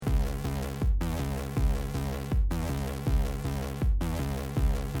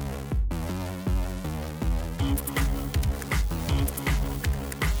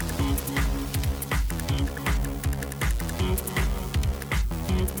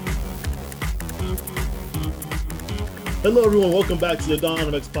Hello, everyone. Welcome back to the Dawn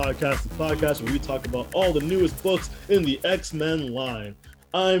of X podcast, the podcast where we talk about all the newest books in the X-Men line.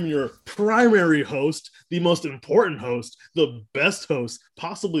 I'm your primary host, the most important host, the best host,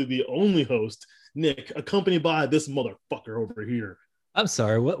 possibly the only host, Nick, accompanied by this motherfucker over here. I'm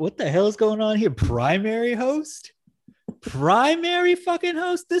sorry, what the hell is going on here? Primary host? Primary fucking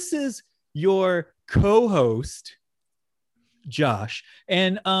host? This is your co-host, Josh.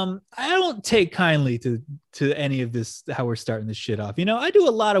 And I don't take kindly to any of this, how we're starting this shit off. You know, I do a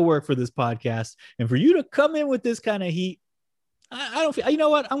lot of work for this podcast, and for you to come in with this kind of heat, I don't feel, you know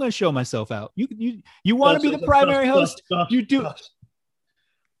what? I'm going to show myself out. You want to be the primary host? You do.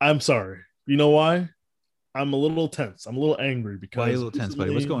 I'm sorry. You know why? I'm a little tense. I'm a little angry because. Why are you a little tense,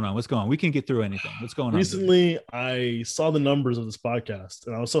 buddy? What's going on? What's going on? We can get through anything. What's going on? Recently, I saw the numbers of this podcast,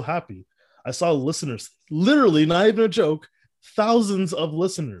 and I was so happy. I saw listeners, literally, not even a joke, thousands of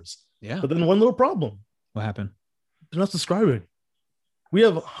listeners. Yeah. But then one little problem. What happened? They're not subscribing. We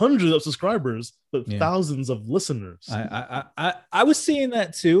have hundreds of subscribers, but thousands of listeners. I was seeing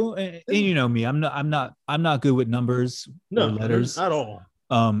that too, and you know me, I'm not good with numbers or letters at all.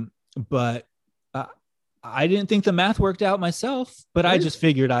 But I didn't think the math worked out myself, but I just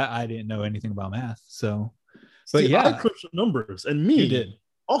figured I didn't know anything about math. So, but see, I crunched the numbers, and me did.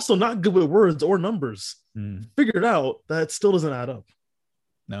 Also not good with words or numbers. Figured out that it still doesn't add up.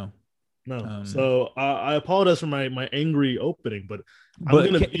 No. So I apologize for my angry opening, but I'm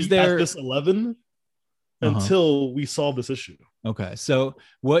going to be at this 11 until we solve this issue. Okay. So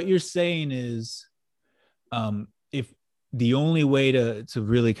what you're saying is, if the only way to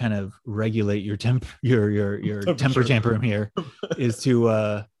really kind of regulate your your temper tantrum here is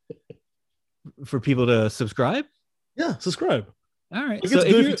to for people to subscribe. Yeah, subscribe. All right. It's good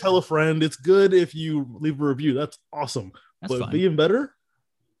if you tell a friend. It's good if you leave a review. That's awesome. That's fine. Even better,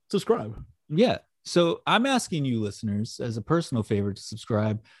 subscribe. Yeah. So I'm asking you listeners as a personal favor to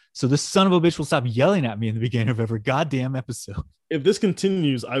subscribe, so this son of a bitch will stop yelling at me in the beginning of every goddamn episode. If this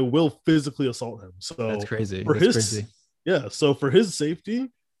continues, I will physically assault him. So that's crazy. Crazy. Yeah. So for his safety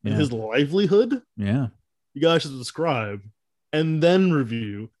and his livelihood, you guys should subscribe and then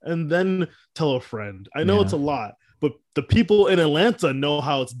review and then tell a friend. I know it's a lot, but the people in Atlanta know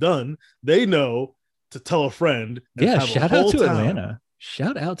how it's done. They know to tell a friend. Shout out to Atlanta.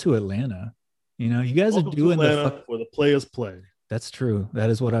 Shout out to Atlanta. You know, you guys are doing where the players play. That's true.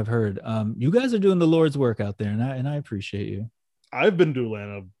 That is what I've heard. You guys are doing the Lord's work out there, and I appreciate you. I've been to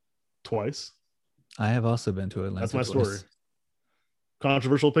Atlanta twice. I have also been to Atlanta. That's my story.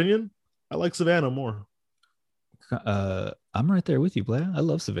 Controversial opinion? I like Savannah more. I'm right there with you, Blair. I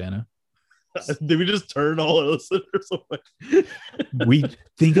love Savannah. Did we just turn all our listeners away? We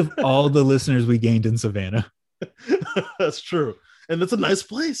think of all the listeners we gained in Savannah. That's true. And it's a nice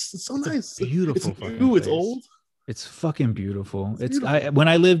place. It's so nice. Beautiful. It's new. It's old. It's fucking beautiful. When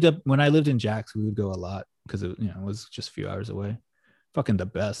I lived in Jax, we would go a lot because it was just a few hours away. Fucking the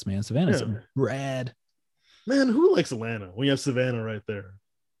best, man. Savannah's rad. Man, who likes Atlanta when you have Savannah right there?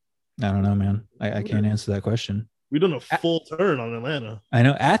 I don't know, man. I can't answer that question. We've done a full turn on Atlanta. I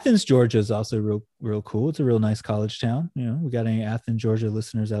know Athens, Georgia is also real cool. It's a real nice college town. You know, we got any Athens, Georgia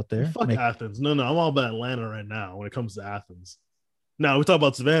listeners out there? Fuck Athens. No, I'm all about Atlanta right now when it comes to Athens. Now we talk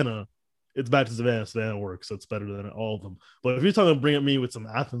about Savannah. It's back to Savannah. Savannah works, so it's better than all of them. But if you're talking to bring at me with some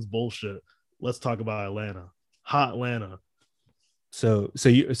Athens bullshit, let's talk about Atlanta. Hot Atlanta. So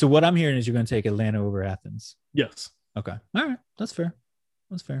what I'm hearing is you're going to take Atlanta over Athens. Yes. Okay. All right. That's fair.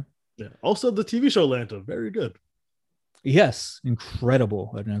 Yeah. Also, the TV show Atlanta, very good. Yes,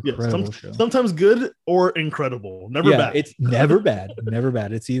 incredible. An incredible show. Sometimes good or incredible. Never bad. It's never bad. Never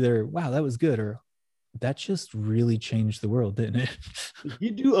bad. It's either, wow, that was good, or that just really changed the world, didn't it? Did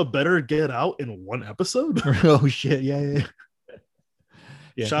he do a better Get Out in one episode? Oh, shit. Yeah.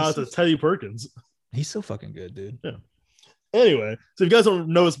 Shout out to Teddy Perkins. He's so fucking good, dude. Yeah. Anyway, so if you guys don't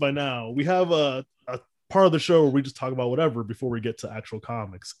notice by now, we have a part of the show where we just talk about whatever before we get to actual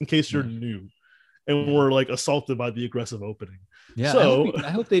comics, in case you're new. And we're like assaulted by the aggressive opening. Yeah. So I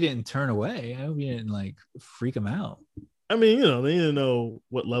hope they didn't turn away. I hope you didn't like freak them out. I mean, they need to know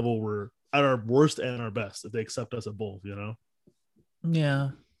what level we're at, our worst and our best, if they accept us at both, Yeah.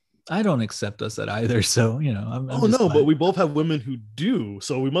 I don't accept us at either. So, I'm but we both have women who do.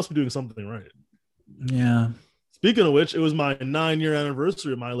 So we must be doing something right. Yeah. Speaking of which, it was my 9-year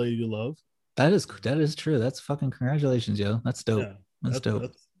anniversary of My Lady You Love. That is true. That's fucking congratulations, yo. That's dope. Yeah, that's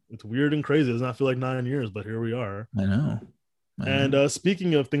dope. It's weird and crazy. It does not feel like 9 years, but here we are. I know. And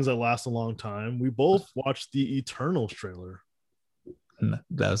speaking of things that last a long time, we both watched the Eternals trailer.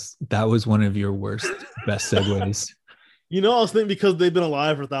 That was one of your worst best segues. You know, I was thinking because they've been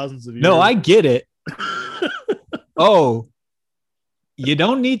alive for thousands of years. No, I get it. Oh, you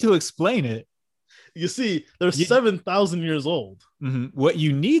don't need to explain it. You see, they're 7,000 years old. Mm-hmm. What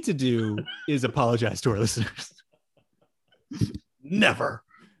you need to do is apologize to our listeners. Never.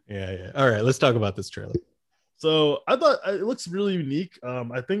 Yeah. All right, let's talk about this trailer. So I thought it looks really unique.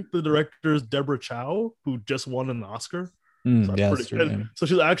 I think the director is Deborah Chow, who just won an Oscar. So that's pretty good. So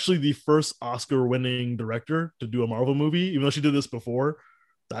she's actually the first Oscar-winning director to do a Marvel movie, even though she did this before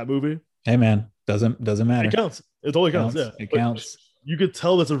that movie. Hey man, doesn't matter. It counts. It totally counts. Yeah, it counts. You could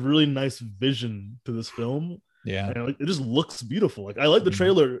tell there's a really nice vision to this film. Yeah, and it just looks beautiful. Like I like the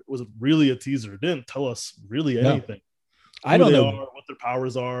trailer. It was really a teaser. It didn't tell us really anything. I don't know what their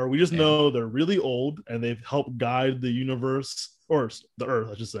powers are. We just know they're really old and they've helped guide the universe, or the Earth,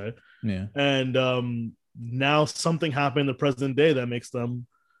 I should say. Yeah. And now something happened in the present day that makes them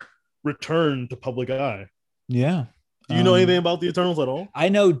return to public eye. Yeah. Do you know anything about the Eternals at all? I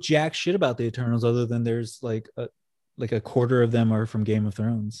know jack shit about the Eternals, other than there's like a quarter of them are from Game of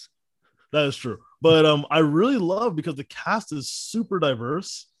Thrones. That is true. But I really love because the cast is super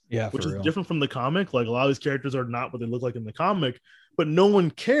diverse. Yeah, which is different from the comic. Like a lot of these characters are not what they look like in the comic, but no one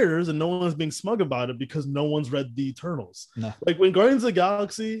cares and no one's being smug about it because no one's read the Eternals. No. Like when Guardians of the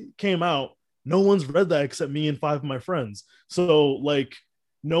Galaxy came out, no one's read that except me and 5 of my friends. So like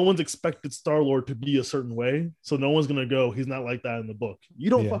no one's expected Star-Lord to be a certain way. So no one's gonna go, he's not like that in the book. You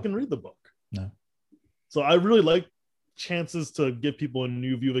don't fucking read the book. No. So I really like chances to give people a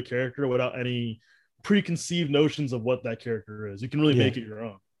new view of the character without any preconceived notions of what that character is. You can really make it your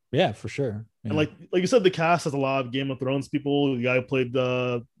own. Yeah, for sure. Yeah. And like you said, the cast has a lot of Game of Thrones people. The guy who played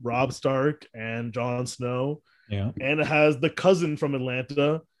Robb Stark and Jon Snow. Yeah. And it has the cousin from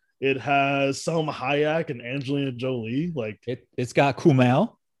Atlanta. It has Salma Hayek and Angelina Jolie. Like it's got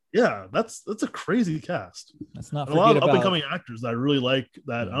Kumail. Yeah, that's a crazy cast. That's not a lot of up and coming actors that I really like.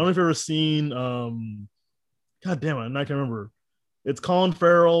 That I don't know if you've ever seen. God damn it, I can't remember. It's Colin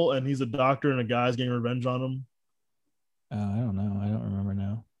Farrell, and he's a doctor, and a guy's getting revenge on him. I don't know. I don't remember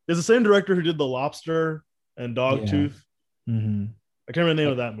now. It's the same director who did The Lobster and Dogtooth. Mm-hmm. I can't remember the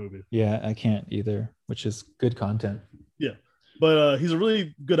name of that movie. Yeah, I can't either, which is good content. Yeah, but he's a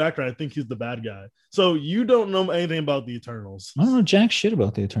really good actor. I think he's the bad guy. So you don't know anything about the Eternals. I don't know jack shit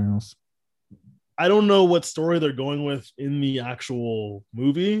about the Eternals. I don't know what story they're going with in the actual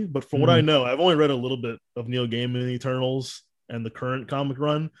movie, but from what I know, I've only read a little bit of Neil Gaiman Eternals and the current comic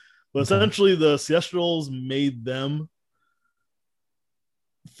run. But essentially, the Celestials made them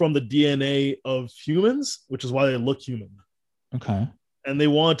from the DNA of humans, which is why they look human. Okay. And they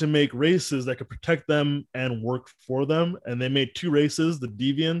wanted to make races that could protect them and work for them. And they made 2 races, the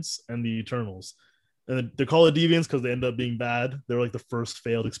Deviants and the Eternals. And they call it Deviants because they end up being bad. They're like the first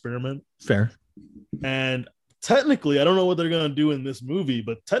failed experiment. Fair. And technically, I don't know what they're going to do in this movie,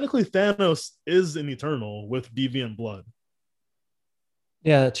 but technically Thanos is an Eternal with deviant blood.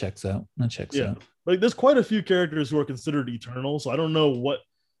 Yeah, that checks out. Out. Like there's quite a few characters who are considered Eternal. So I don't know what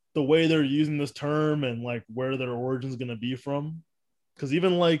the way they're using this term and like where their origin is going to be from. Because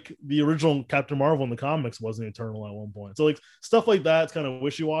even like the original Captain Marvel in the comics wasn't Eternal at one point. So like stuff like that's kind of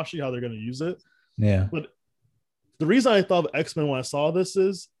wishy-washy how they're going to use it. Yeah. But the reason I thought of X-Men when I saw this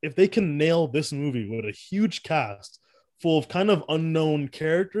is if they can nail this movie with a huge cast full of kind of unknown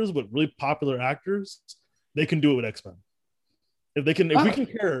characters but really popular actors, they can do it with X-Men. If we can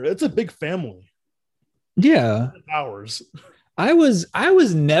care, it's a big family. Yeah. Powers. I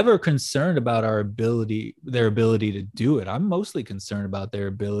was never concerned about their ability to do it. I'm mostly concerned about their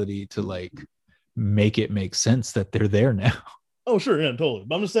ability to like make it make sense that they're there now. Oh, sure, yeah, totally.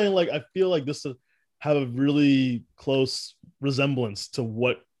 But I'm just saying, like, I feel like this will have a really close resemblance to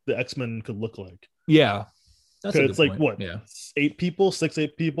what the X-Men could look like. Yeah. That's it's like point. What? Yeah. 8 people,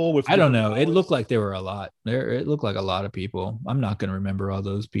 8 people with I don't know. Powers? It looked like there were a lot. It looked like a lot of people. I'm not gonna remember all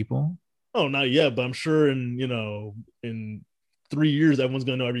those people. Oh, not yet, but I'm sure in 3 years everyone's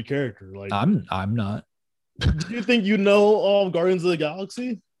gonna know every character. Like I'm not. Do you think you know all of Guardians of the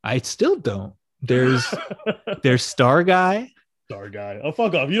Galaxy? I still don't. There's Star Guy. Star Guy. Oh,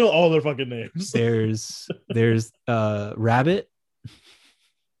 fuck off. You know all their fucking names. There's Rabbit.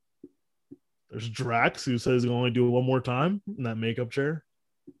 There's Drax, who says he's going to only do it one more time in that makeup chair.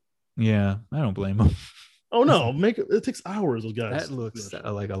 Yeah, I don't blame him. Oh, no. It takes hours, those guys. That looks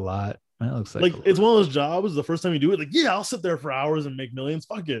like a lot. That looks like it's one of those jobs. The first time you do it, like, yeah, I'll sit there for hours and make millions.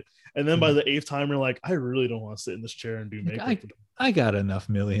 Fuck it. And then by the 8th time, you're like, I really don't want to sit in this chair and do makeup. I got enough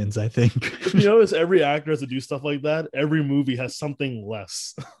millions, I think. If you notice, every actor has to do stuff like that. Every movie has something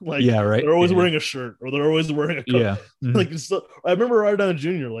less. Like, yeah, right. They're always wearing a shirt, or they're always wearing a coat. Yeah. Like, I remember Robert Downey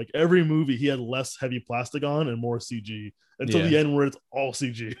Jr. Like every movie, he had less heavy plastic on and more CG. until the end where it's all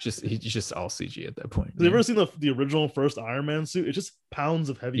CG. He's just all CG at that point. Have you ever seen the original first Iron Man suit? It's just pounds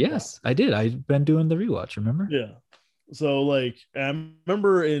of heavy. Yes, I did. I've been doing the rewatch. Remember? Yeah. So like, I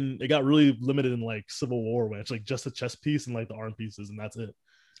remember it got really limited in like Civil War when it's like just a chest piece and like the arm pieces, and that's it.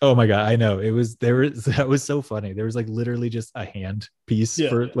 Oh my god, I know. That was so funny. There was like literally just a hand piece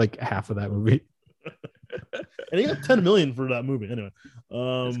for like half of that movie. And he got 10 million for that movie anyway.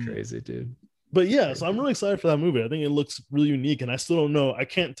 That's crazy, dude. But yeah, so I'm really excited for that movie. I think it looks really unique, and I still don't know. I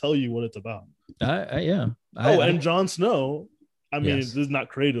can't tell you what it's about. And Jon Snow. I mean, yes. This is not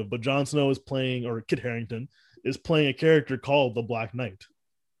creative, but Jon Snow is playing, or Kit Harington is playing a character called the Black Knight.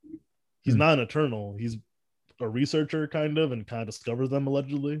 He's not an Eternal. He's a researcher, kind of, and kind of discovers them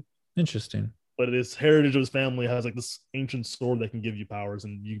allegedly. Interesting. But his heritage of his family has like this ancient sword that can give you powers,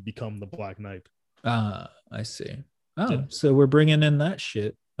 and you become the Black Knight. I see. Oh, so we're bringing in that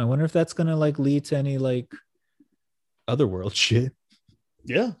shit. I wonder if that's gonna like lead to any like otherworld shit.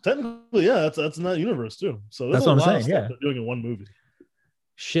 Yeah, technically, yeah, that's in that universe too. So that's what I'm saying. Yeah, they're doing in one movie.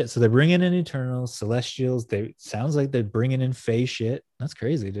 Shit. So they're bringing in Eternals, Celestials. Sounds like they're bringing in Fae shit. That's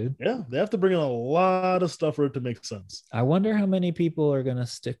crazy, dude. Yeah, they have to bring in a lot of stuff for it to make sense. I wonder how many people are gonna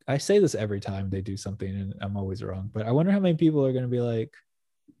stick. I say this every time they do something, and I'm always wrong. But I wonder how many people are gonna be like,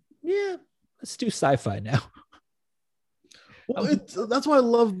 "Yeah, let's do sci-fi now." Well, that's why I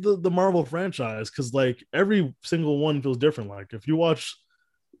love the Marvel franchise, because like every single one feels different. Like if you watch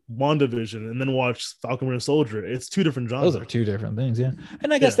WandaVision and then watch Falcon Winter Soldier, it's two different genres. Those are two different things, yeah.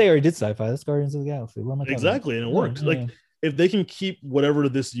 And I guess they already did sci-fi. That's Guardians of the Galaxy. What am I talking exactly, about? And it works. Like if they can keep whatever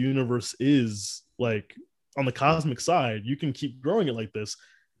this universe is, like on the cosmic side, you can keep growing it like this.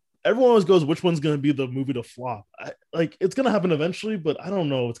 Everyone always goes, which one's going to be the movie to flop? Like it's going to happen eventually, but I don't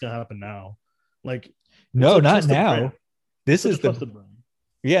know what's going to happen now. Like no, not now. Brand. This is the brand.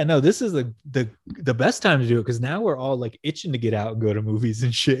 Yeah, no, this is the best time to do it, because now we're all like itching to get out and go to movies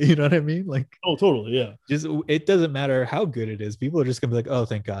and shit. You know what I mean? Like, oh, totally, yeah. Just it doesn't matter how good it is. People are just gonna be like, oh,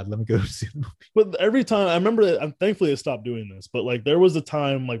 thank God, let me go see the movie. But every time I remember that, I'm thankfully they stopped doing this. But like there was a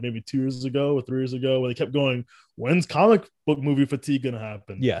time, like maybe 2 years ago or 3 years ago, where they kept going, when's comic book movie fatigue gonna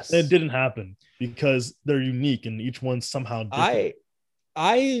happen? Yes, and it didn't happen because they're unique and each one's somehow different.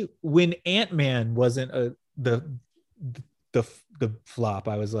 I when Ant-Man wasn't the flop,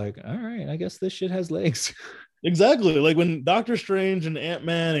 I was like, all right, I guess this shit has legs. Exactly. Like when Doctor Strange and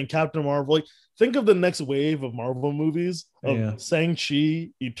Ant-Man and Captain Marvel, like think of the next wave of Marvel movies of Shang-Chi,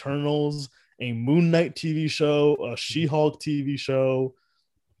 Eternals, a Moon Knight TV show, a She-Hulk TV show,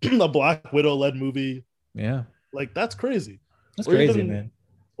 a Black Widow led movie. Yeah. Like that's crazy. That's crazy, man.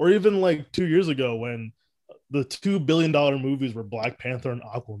 Or even like 2 years ago when the $2 billion movies were Black Panther and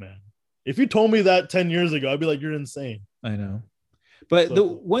Aquaman. If you told me that 10 years ago, I'd be like, you're insane. I know. But the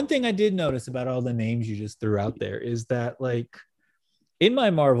one thing I did notice about all the names you just threw out there is that, like, in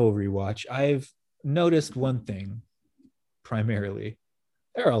my Marvel rewatch, I've noticed one thing primarily.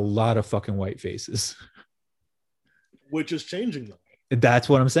 There are a lot of fucking white faces. Which is changing, though. That's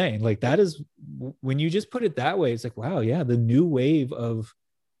what I'm saying. Like, that is, when you just put it that way, it's like, wow, yeah, the new wave of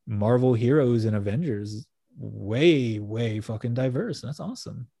Marvel heroes and Avengers is way, way fucking diverse. That's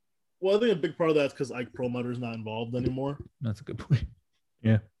awesome. Well, I think a big part of that is because Ike Perlmutter is not involved anymore. That's a good point.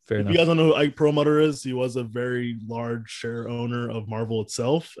 Yeah, fair enough. If you guys don't know who Ike Perlmutter is, he was a very large share owner of Marvel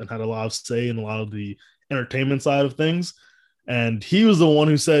itself and had a lot of say in a lot of the entertainment side of things. And he was the one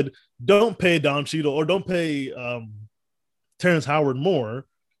who said, don't pay Don Cheadle or don't pay Terrence Howard more.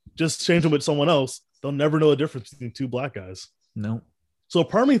 Just change him with someone else. They'll never know the difference between two black guys. No. So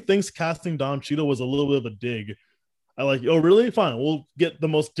part of me thinks casting Don Cheadle was a little bit of a dig. I like, oh, really? Fine. We'll get the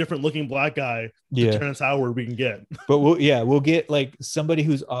most different looking black guy, Terrence Howard, we can get. But we'll get like somebody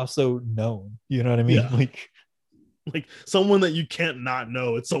who's also known. You know what I mean? Yeah. Like someone that you can't not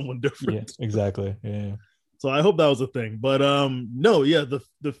know. It's someone different. Yeah, exactly. Yeah. So I hope that was a thing. But no, yeah,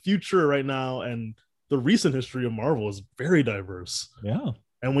 the future right now and the recent history of Marvel is very diverse. Yeah.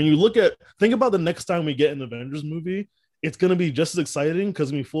 And when you think about the next time we get an Avengers movie, it's going to be just as exciting because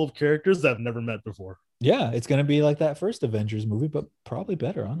it's going to be full of characters that I've never met before. Yeah, it's going to be like that first Avengers movie, but probably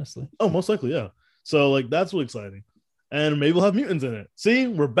better, honestly. Oh, most likely, yeah. So, like, that's really exciting. And maybe we'll have mutants in it. See,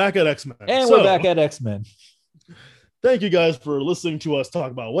 we're back at X-Men. And we're back at X-Men. Thank you guys for listening to us talk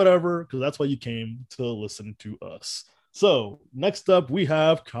about whatever, because that's why you came to listen to us. So, next up, we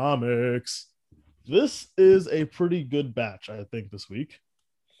have comics. This is a pretty good batch, I think, this week.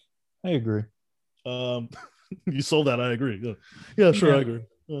 I agree. You sold that. I agree. Yeah, sure, I agree.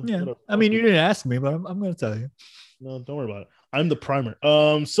 Yeah, whatever. I mean, you didn't ask me, but I'm going to tell you. No, don't worry about it. I'm the primer.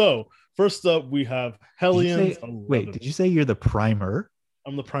 So first up, we have Hellions. Wait, did you say you're the primer?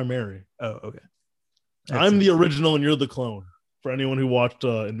 I'm the primary. Oh, okay. I'm the original and you're the clone. For anyone who watched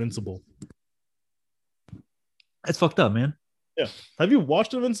Invincible. That's fucked up, man. Yeah. Have you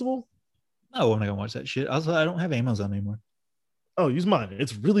watched Invincible? No, I'm not gonna watch that shit. Also, I don't have Amazon anymore. Oh, use mine.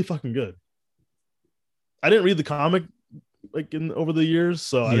 It's really fucking good. I didn't read the comic like over the years,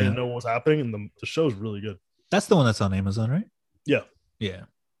 so I didn't know what was happening, and the show's really good. That's the one that's on Amazon, right? Yeah. Yeah.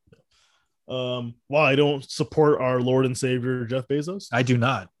 Well, I don't support our Lord and Savior Jeff Bezos. I do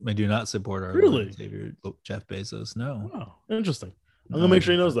not support our Lord and Savior Jeff Bezos. No. Oh, interesting. I'm gonna make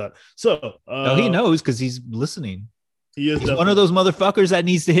sure he knows that. So he knows because he's listening. He's one of those motherfuckers that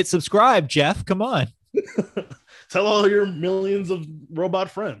needs to hit subscribe. Jeff, come on. Tell all your millions of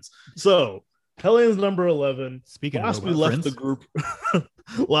robot friends. So Hellions number 11. Speaking last of we left friends. the group.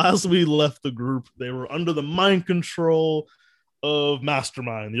 Last we left the group, they were under the mind control of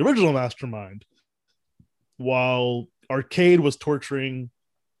Mastermind, the original Mastermind, while Arcade was torturing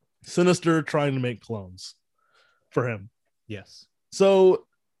Sinister, trying to make clones for him. Yes. So,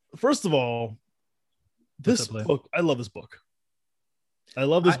 first of all, this book, I love this book. I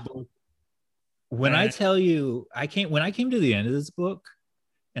love this book. When I tell you, when I came to the end of this book,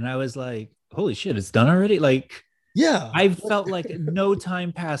 and I was like, "Holy shit, it's done already!" Like, yeah, I felt like no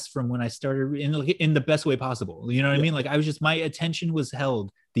time passed from when I started in the best way possible. You know what I mean? Like, I was just, my attention was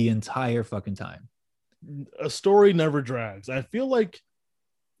held the entire fucking time. A story never drags. I feel like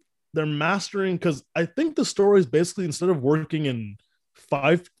they're mastering, because I think the story is basically, instead of working in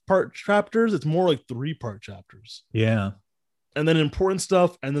 5-part chapters, it's more like 3-part chapters. Yeah. And then important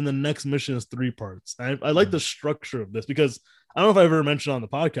stuff, and then the next mission is 3 parts. I like the structure of this, because I don't know if I've ever mentioned on the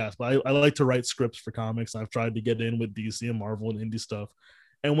podcast, but I like to write scripts for comics. I've tried to get in with DC and Marvel and indie stuff.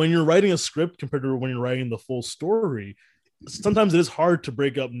 And when you're writing a script compared to when you're writing the full story, sometimes it is hard to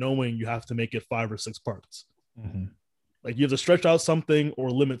break up knowing you have to make it 5 or 6 parts. Mm-hmm. Like you have to stretch out something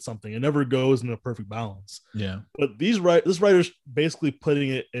or limit something. It never goes in a perfect balance. Yeah. But this writer's basically putting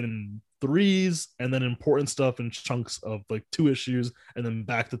it in 3s and then important stuff in chunks of like 2 issues and then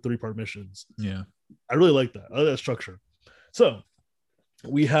back to 3-part missions. Yeah. I really like that. I like that structure. So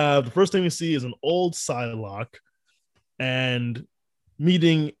we have, the first thing we see is an old Psylocke and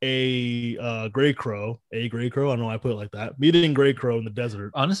meeting a Grey Crow. I don't know why I put it like that. Meeting Grey Crow in the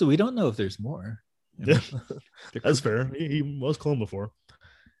desert. Honestly, we don't know if there's more. Yeah, that's fair. He was cloned before.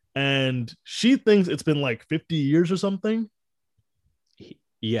 And she thinks it's been like 50 years or something.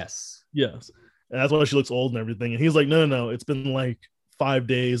 Yes. And that's why she looks old and everything. And he's like, no. It's been like 5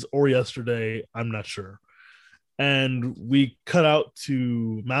 days or yesterday. I'm not sure. And we cut out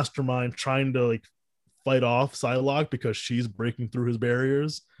to Mastermind trying to like fight off Psylocke because she's breaking through his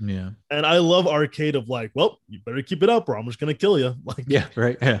barriers. Yeah. And I love Arcade of like, well, you better keep it up or I'm just going to kill you. Like, yeah,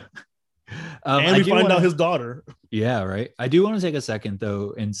 right. Yeah. And we find out his daughter. Yeah, right. I do want to take a second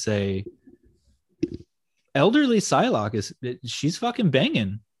though and say elderly Psylocke she's fucking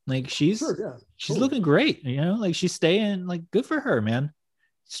banging. Like she's looking great, you know, like she's staying, like good for her, man.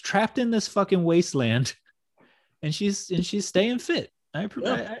 She's trapped in this fucking wasteland and she's staying fit.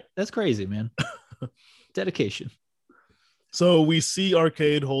 That's crazy, man. Dedication. So we see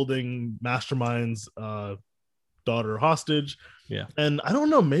Arcade holding Mastermind's daughter hostage. Yeah. And I don't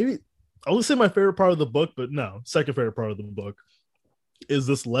know, maybe I would say my favorite part of the book, but no, second favorite part of the book is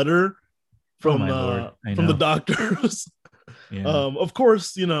this letter from the doctors. Yeah. Of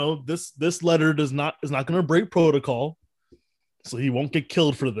course, you know, this letter is not going to break protocol, so he won't get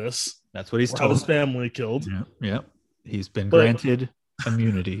killed for this. That's what he's told. Have his family killed. Yeah. He's been granted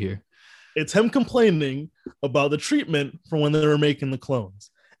immunity here. It's him complaining about the treatment from when they were making the clones.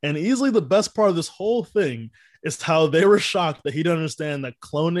 And easily the best part of this whole thing is how they were shocked that he didn't understand that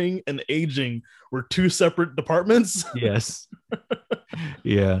cloning and aging were 2 separate departments. Yes.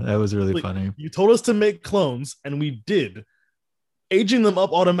 Yeah, that was really funny. You told us to make clones, and we did. Aging them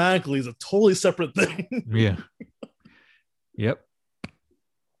up automatically is a totally separate thing. Yeah. Yep.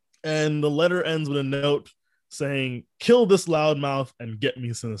 And the letter ends with a note saying, kill this loudmouth and get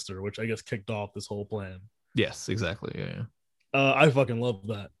me Sinister, which I guess kicked off this whole plan. Yes, exactly. Yeah. I fucking love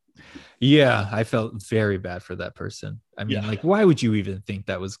that. Yeah, I felt very bad for that person. I mean, like, why would you even think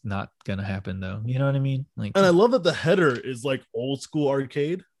that was not gonna happen, though? You know what I mean? Like, and I love that the header is like old school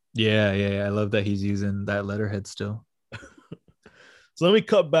Arcade. Yeah. I love that he's using that letterhead still. So then we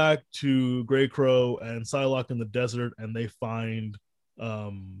cut back to Grey Crow and Psylocke in the desert, and they find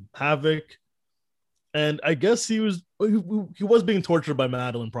Havoc. And I guess he was being tortured by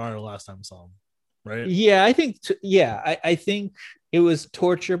Madeline Pryor last time I saw him, right? Yeah, I think. I think it was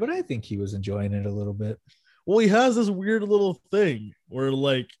torture, but I think he was enjoying it a little bit. Well, he has this weird little thing where,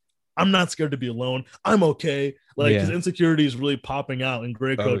 like, I'm not scared to be alone. I'm okay. Like his Yeah. insecurity is really popping out, and Oh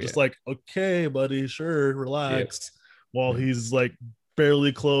Greycrow yeah. just like, okay, buddy, sure, Yeah. relax. While Yeah. he's like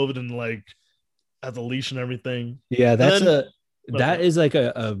barely clothed and like has a leash and everything. Yeah, And that's then a that okay. is like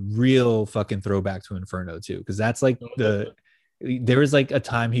a real fucking throwback to Inferno too, because that's like there was like a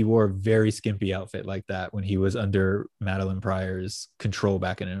time he wore a very skimpy outfit like that when he was under Madeline Pryor's control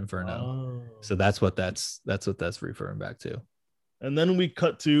back in Inferno. Oh. So that's what that's referring back to. And then we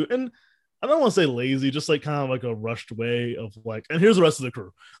cut to, and I don't want to say lazy, just like kind of like a rushed way of like, and here's the rest of the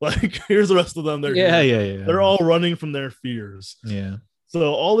crew. Like, here's the rest of them. They're Yeah, here. yeah, yeah. They're all running from their fears. Yeah.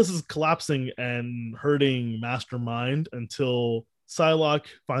 So all this is collapsing and hurting Mastermind until Psylocke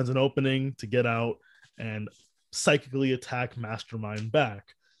finds an opening to get out and psychically attack Mastermind back.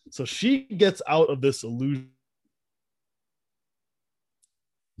 So she gets out of this illusion.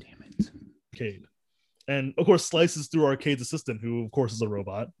 Damn it. Arcade. And of course, slices through Arcade's assistant, who of course is a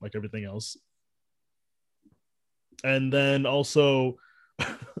robot, like everything else. And then also,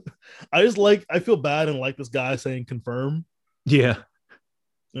 I feel bad and like this guy saying confirm. Yeah.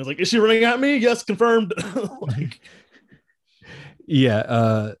 And it's like, is she running at me? Yes, confirmed. Like,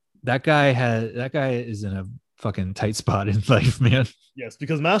 yeah. That guy is in a fucking tight spot in life, man. yes,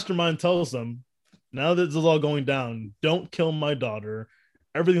 because Mastermind tells them, now that this is all going down, don't kill my daughter.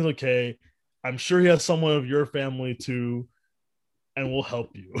 Everything's okay. I'm sure he has someone of your family too, and we'll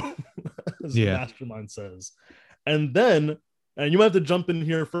help you. As Yeah. Mastermind says. And then, and you might have to jump in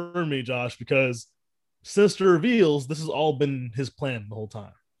here for me, Josh, because Sinister reveals this has all been his plan the whole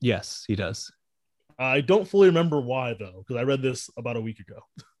time. Yes, he does. I don't fully remember why though, because I read this about a week ago.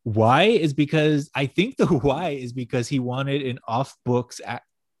 Why is because I think the why is because he wanted an off books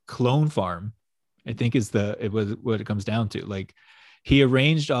clone farm. I think it was what it comes down to. Like he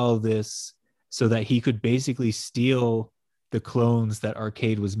arranged all of this so that he could basically steal the clones that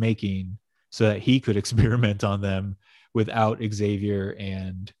Arcade was making so that he could experiment on them without Xavier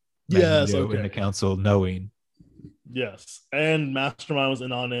and Magneto in the council knowing. Yes. And Mastermind was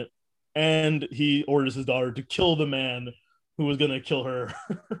in on it. And he orders his daughter to kill the man who was going to kill her.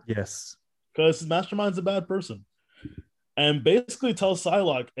 Yes. Because Mastermind's a bad person. And basically tells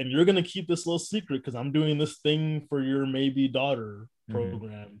Psylocke, and you're going to keep this little secret because I'm doing this thing for your maybe daughter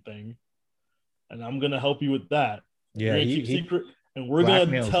program thing. And I'm going to help you with that. Yeah. Keep secret. And we're going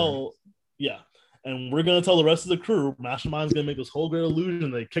to tell, yeah. And we're going to tell the rest of the crew, Mastermind's going to make this whole great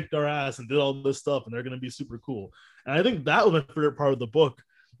illusion. They kicked our ass and did all this stuff, and they're going to be super cool. And I think that was my favorite part of the book,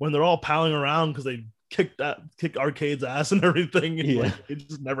 when they're all palling around because they kicked Arcade's ass and everything. And yeah. Like, it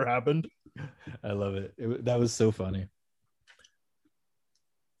just never happened. I love it. That was so funny.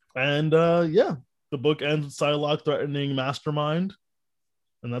 And yeah, the book ends with Psylocke threatening Mastermind.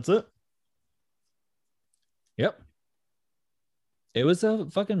 And that's it. Yep. It was a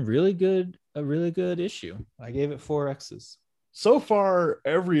fucking really good issue. I gave it 4 X's. So far,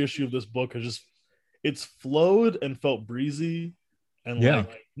 every issue of this book has it's flowed and felt breezy. And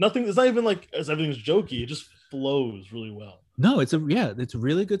like nothing, it's not even like as everything's jokey, it just flows really well. No, it's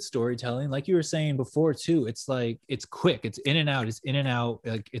really good storytelling. Like you were saying before too, it's like it's quick, it's in and out.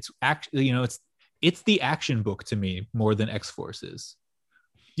 Like it's actually, it's the action book to me more than X-Force is.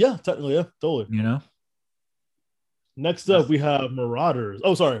 Yeah, technically, yeah, totally. Next up, we have Marauders.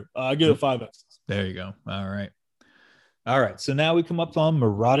 Oh, sorry, I give it 5 X's. There you go. All right. So now we come up on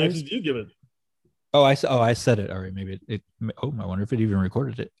Marauders. How did you give it? I said it. All right, maybe it. Oh, I wonder if it even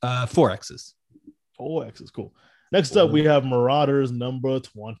recorded it. 4 X's. 4 X's, cool. Next up, we have Marauders number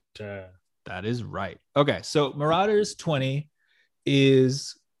 20. That is right. Okay, so Marauders 20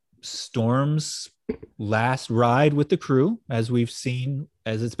 is Storm's last ride with the crew, as we've seen,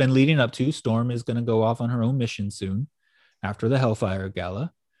 as it's been leading up to. Storm is going to go off on her own mission soon after the Hellfire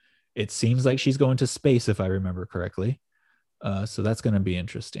Gala. It seems like she's going to space, if I remember correctly. So that's going to be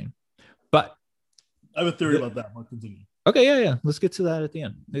interesting. But I have a theory about that. I'll continue. Okay, yeah. Let's get to that at the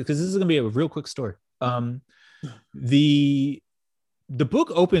end, because this is going to be a real quick story. The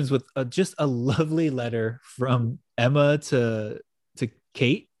book opens with just a lovely letter from Emma to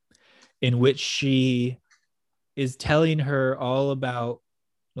Kate, in which she is telling her all about,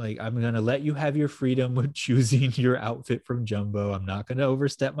 like, I'm going to let you have your freedom with choosing your outfit from Jumbo. I'm not going to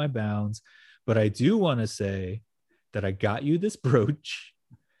overstep my bounds, but I do want to say that I got you this brooch.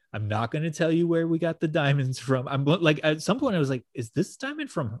 I'm not going to tell you where we got the diamonds from. I'm like, at some point I was like, is this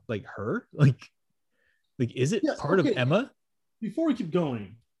diamond from like her? Like is it part of Emma? Before we keep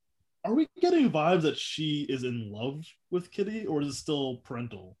going, are we getting vibes that she is in love with Kitty, or is it still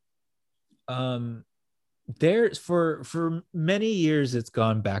parental? There's for many years it's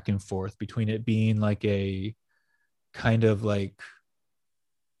gone back and forth between it being like a kind of like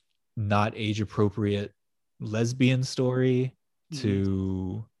not age appropriate lesbian story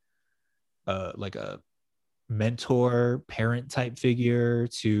to like a mentor parent type figure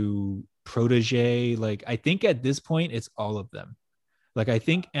to protege. Like I think at this point it's all of them. Like I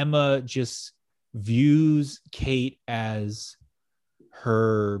think Emma just views Kate as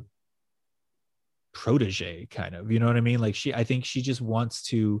her protege, kind of, you know what I mean? Like I think she just wants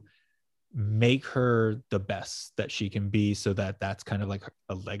to make her the best that she can be, so that that's kind of like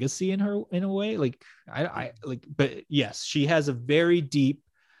a legacy in her, in a way. Like I like, but yes, she has a very deep,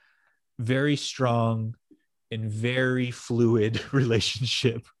 very strong, and very fluid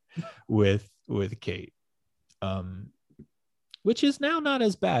relationship with Kate, which is now not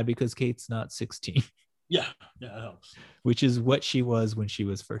as bad because Kate's not 16. Yeah, that helps. Which is what she was when she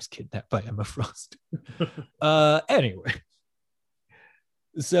was first kidnapped by Emma Frost. Anyway,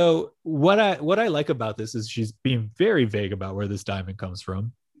 so what I like about this is she's being very vague about where this diamond comes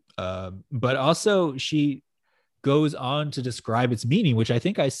from, but also she goes on to describe its meaning, which I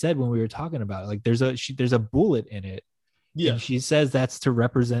think I said when we were talking about it. Like there's a bullet in it, yeah. And she says that's to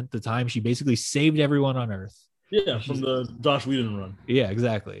represent the time she basically saved everyone on Earth. Yeah, from the Joss Whedon run. Yeah,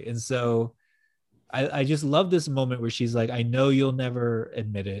 exactly. And so I just love this moment where she's like, I know you'll never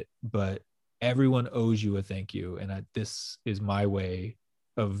admit it, but everyone owes you a thank you. And this is my way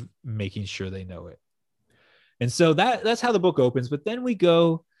of making sure they know it. And so that's how the book opens. But then we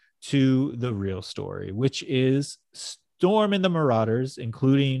go to the real story, which is Storm and the Marauders,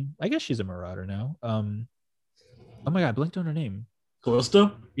 including, I guess she's a Marauder now. Oh my God, I blinked on her name.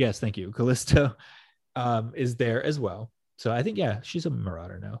 Callisto? Yes, thank you. Callisto is there as well. So I think, yeah, she's a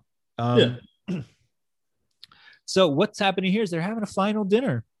Marauder now. Yeah. So what's happening here is they're having a final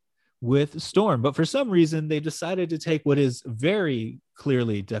dinner with Storm, but for some reason they decided to take what is very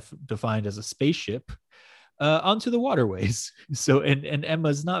clearly defined as a spaceship onto the waterways. So and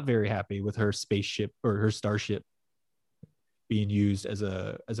Emma's not very happy with her spaceship or her starship being used as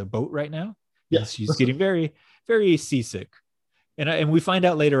a boat right now. Yeah, she's getting very, very seasick. And we find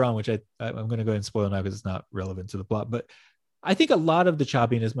out later on, which I'm going to go ahead and spoil now because it's not relevant to the plot, but I think a lot of the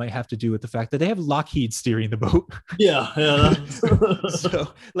choppiness might have to do with the fact that they have Lockheed steering the boat. Yeah.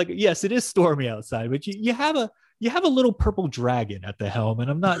 So, like, yes, it is stormy outside, but you have a little purple dragon at the helm,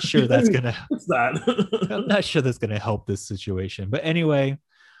 and I'm not sure that's gonna. What's that? I'm not sure that's gonna help this situation. But anyway,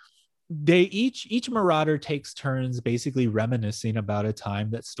 they each Marauder takes turns basically reminiscing about a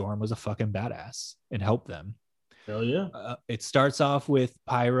time that Storm was a fucking badass and helped them. Hell yeah! It starts off with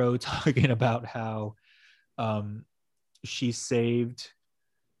Pyro talking about how she saved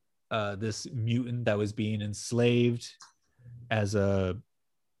this mutant that was being enslaved as a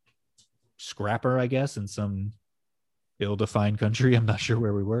scrapper, I guess, in some ill-defined country. I'm not sure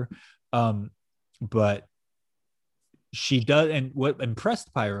where we were. But she does, and what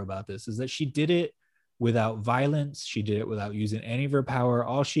impressed Pyro about this is that she did it without violence. She did it without using any of her power.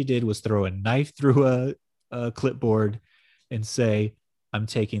 All she did was throw a knife through a clipboard and say, I'm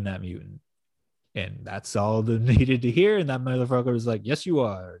taking that mutant. And that's all they needed to hear. And that motherfucker was like, yes, you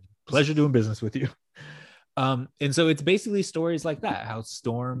are. Pleasure doing business with you. And so it's basically stories like that, how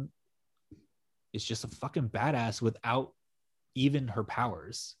Storm is just a fucking badass without even her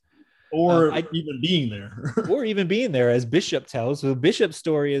powers. Or even being there. Or even being there, as Bishop tells. So Bishop's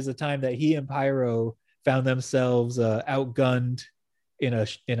story is a time that he and Pyro found themselves outgunned in a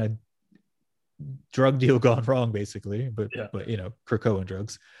drug deal gone wrong, basically. But you know, Krakoan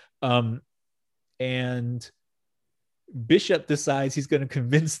drugs. And Bishop decides he's going to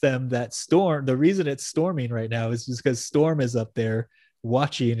convince them that Storm, the reason it's storming right now is just because Storm is up there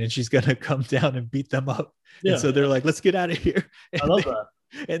watching and she's going to come down and beat them up. Yeah. And so they're like, let's get out of here. And I love that.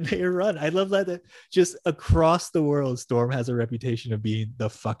 And they run. I love that just across the world, Storm has a reputation of being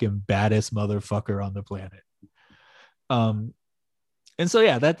the fucking baddest motherfucker on the planet. And so,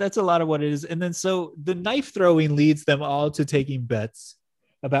 yeah, that's a lot of what it is. And then so the knife throwing leads them all to taking bets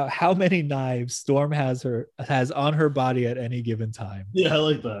about how many knives Storm has on her body at any given time. Yeah, I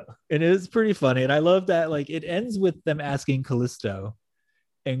like that. And it's pretty funny. And I love that, like, it ends with them asking Callisto.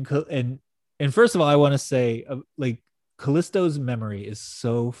 And first of all, I want to say, like, Callisto's memory is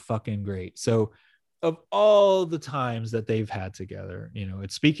so fucking great. So of all the times that they've had together, you know,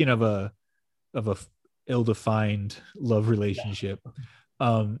 it's speaking of a ill-defined love relationship.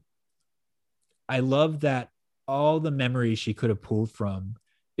 I love that all the memories she could have pulled from,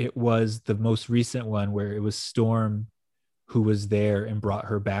 it was the most recent one where it was Storm who was there and brought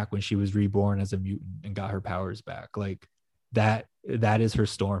her back when she was reborn as a mutant and got her powers back. Like that is her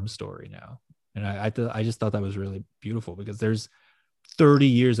Storm story now. And I just thought that was really beautiful because there's 30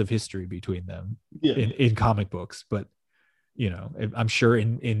 years of history between them in comic books. But, you know, I'm sure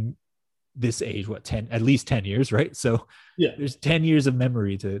in this age, what, 10, at least 10 years, right? So Yeah. there's 10 years of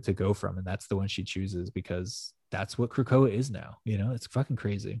memory to go from, and that's the one she chooses because that's what Krakoa is now. You know, it's fucking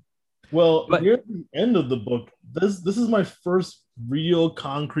crazy. Well, But near the end of the book, this is my first real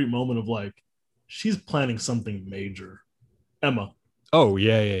concrete moment of like, she's planning something major. Emma. oh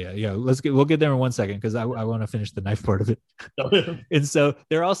yeah. We'll get there in 1 second because I want to finish the knife part of it. And so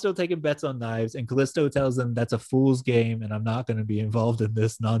they're all still taking bets on knives, and Callisto tells them that's a fool's game, and I'm not going to be involved in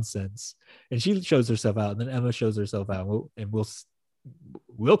this nonsense. And she shows herself out, and then Emma shows herself out, and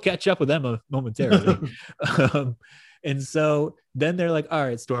we'll catch up with Emma momentarily. And so then they're like, all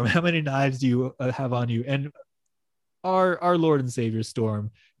right, Storm, how many knives do you have on you? And our Lord and Savior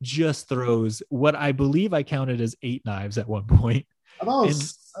Storm just throws what I believe I counted as 8 knives at one point. I thought it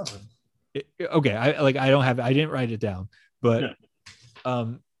was 7. Okay, I didn't write it down, but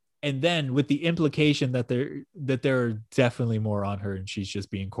and then with the implication that there are definitely more on her, and she's just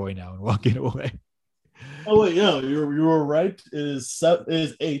being coy now and walking away. Oh wait, yeah, you were right. It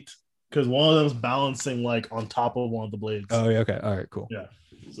is 8 because one of them's balancing like on top of one of the blades. Oh yeah, okay, all right, cool. Yeah,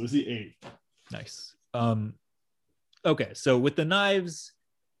 so we see 8. Nice. Okay, so with the knives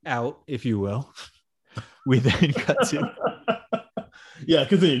out, if you will, we then cut to. Yeah,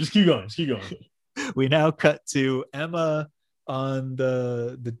 continue. Just keep going. We now cut to Emma on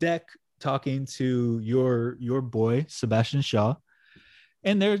the deck talking to your boy Sebastian Shaw,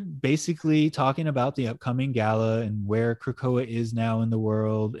 and they're basically talking about the upcoming gala and where Krakoa is now in the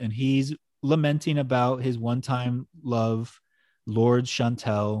world, and he's lamenting about his one-time love, Lord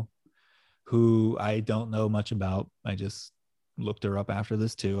Chantel, who I don't know much about. I just looked her up after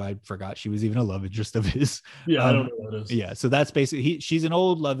this too. I forgot she was even a love interest of his. Yeah, I don't know what that is. Yeah, so that's basically she's an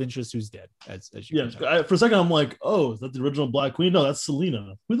old love interest who's dead. As you for a second I'm like, oh, is that the original Black Queen? No, that's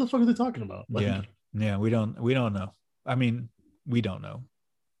Selena. Who the fuck are they talking about? Like, yeah, we don't know. I mean, we don't know.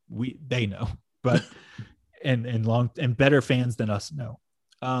 They know, but and better fans than us know.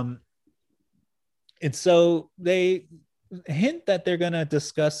 And so they hint that they're gonna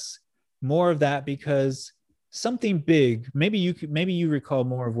discuss more of that because something big. Maybe you recall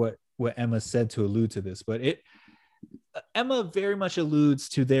more of what Emma said to allude to this, but Emma very much alludes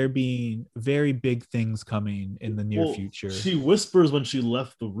to there being very big things coming in the near future. She whispers when she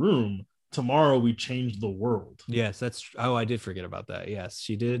left the room, tomorrow we change the world. Yes, that's I did forget about that. Yes,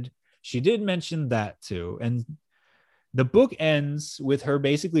 she did mention that too. And the book ends with her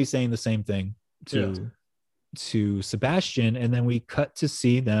basically saying the same thing to Sebastian, and then we cut to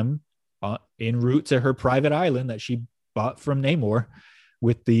see them en route to her private island that she bought from Namor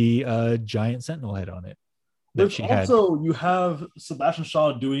with the giant sentinel head on it. You have Sebastian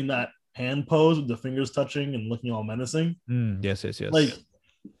Shaw doing that hand pose with the fingers touching and looking all menacing. Yes. Like,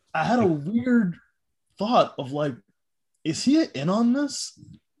 I had a weird thought of like, is he in on this?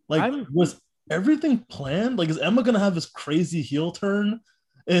 Like, was everything planned? Like, is Emma gonna have this crazy heel turn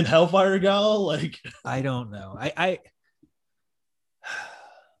in Hellfire Gala? Like, I don't know.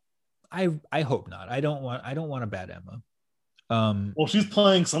 I hope not. I don't want a bad Emma. Well, she's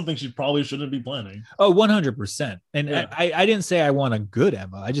playing something she probably shouldn't be planning. Oh, 100%. And yeah. I didn't say I want a good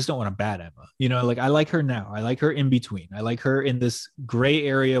Emma. I just don't want a bad Emma. You know, like I like her now. I like her in between. I like her in this gray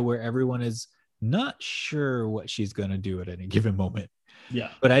area where everyone is not sure what she's going to do at any given moment. Yeah.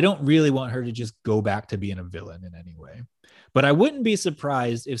 But I don't really want her to just go back to being a villain in any way. But I wouldn't be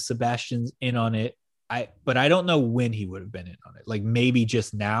surprised if Sebastian's in on it. But I don't know when he would have been in on it. Like maybe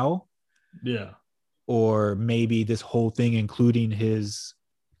just now. Yeah. Or maybe this whole thing, including his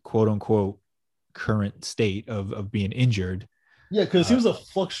quote unquote current state of being injured. Yeah, because he seems to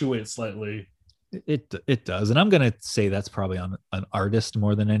fluctuate slightly. It does. And I'm going to say that's probably on an artist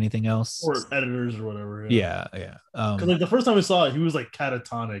more than anything else. Or editors or whatever. Yeah. Because like the first time we saw it, he was like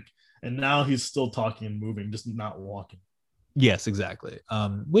catatonic. And now he's still talking and moving, just not walking. Yes, exactly.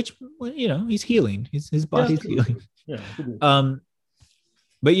 Which, you know, he's healing. His body's healing. Yeah.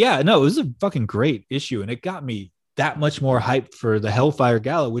 But yeah, no, it was a fucking great issue, and it got me that much more hyped for the Hellfire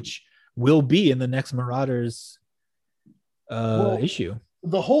Gala, which will be in the next Marauders issue.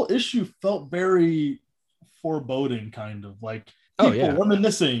 The whole issue felt very foreboding, kind of like people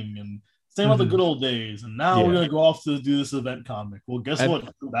reminiscing and saying about the good old days, and now we're gonna go off to do this event comic. Well, guess what?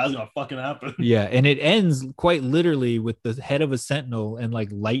 That's gonna fucking happen. Yeah, and it ends quite literally with the head of a sentinel and like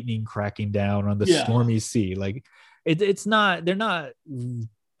lightning cracking down on the stormy sea. Like it's not. They're not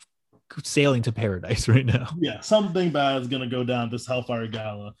sailing to paradise right now. Yeah, something bad is gonna go down this Hellfire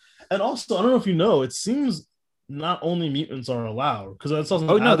Gala, and also I don't know if you know, it seems not only mutants are allowed because I saw some.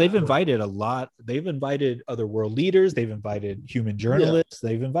 Oh no, they've invited a lot. They've invited other world leaders. They've invited human journalists.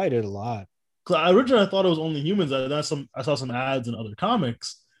 They've invited a lot. Originally, I thought it was only humans. I saw some ads in other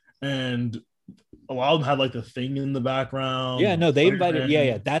comics, and a lot of them had like the Thing in the background. Yeah, no, they invited.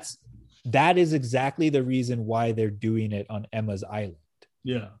 Spider-Man. Yeah. That is exactly the reason why they're doing it on Emma's Island.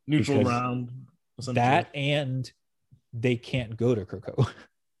 Yeah, neutral Because ground. That, and they can't go to Krakoa.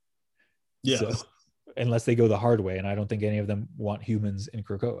 Yeah. So, unless they go the hard way, and I don't think any of them want humans in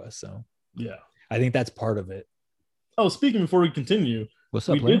Krakoa. So yeah, I think that's part of it. Oh, speaking before we continue, What's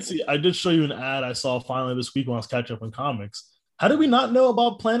up, I did show you an ad I saw finally this week when I was catching up on comics. How did we not know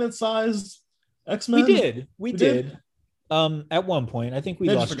about planet-sized X-Men? We did. At one point, I think we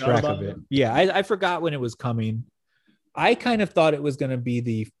lost track of it. Yeah, I forgot when it was coming. I kind of thought it was going to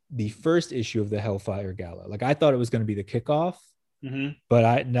be the first issue of the Hellfire Gala. Like, I thought it was going to be the kickoff,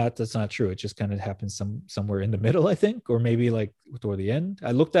 but that's not true. It just kind of happened somewhere in the middle, I think, or maybe like toward the end.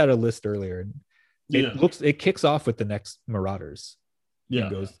 I looked at a list earlier, and it kicks off with the next Marauders. Yeah,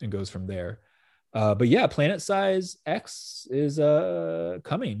 and goes from there. But yeah, Planet Size X is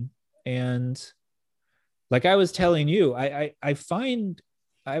coming, and like I was telling you, I find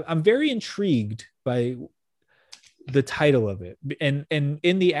I'm very intrigued by the title of it, and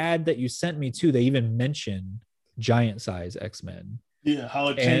in the ad that you sent me too, they even mention Giant Size X-Men. Yeah, how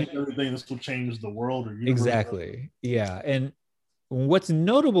it changed everything. This will change the world or universe. Exactly. Yeah, and what's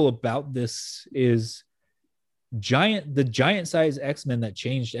notable about this is the Giant Size X-Men that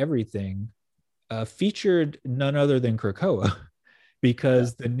changed everything featured none other than Krakoa,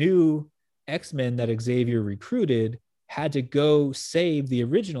 because the new X-Men that Xavier recruited had to go save the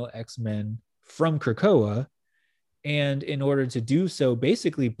original X-Men from Krakoa, and in order to do so,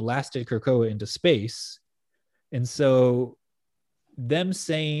 basically blasted Krakoa into space. And so them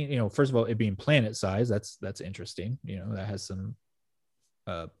saying, first of all, it being planet size, that's interesting. That has some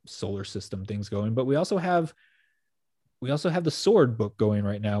solar system things going, but we also have the Sword book going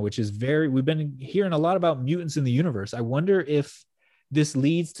right now, which is we've been hearing a lot about mutants in the universe. I wonder if this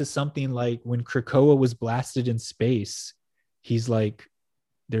leads to something like when Krakoa was blasted in space, he's like,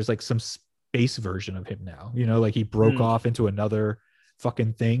 there's like some space version of him now, like he broke off into another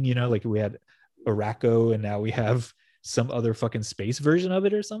fucking thing, like we had Arakko and now we have some other fucking space version of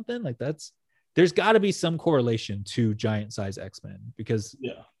it or something like there's got to be some correlation to Giant Size X-Men, because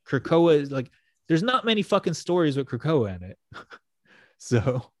Krakoa is like, there's not many fucking stories with Krakoa in it.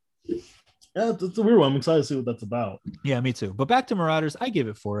 So yeah, it's a weird one. I'm excited to see what that's about. Yeah, me too. But back to Marauders, I give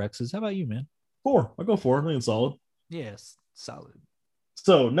it 4 X's. How about you, man? 4. I'll go 4. I think it's solid. Yes, solid.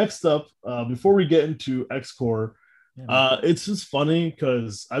 So next up, before we get into X-Core, it's just funny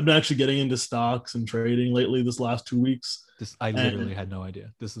because I've been actually getting into stocks and trading lately this last 2 weeks. I literally had no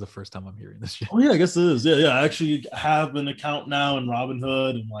idea. This is the first time I'm hearing this shit. Oh yeah, I guess it is. Yeah. I actually have an account now in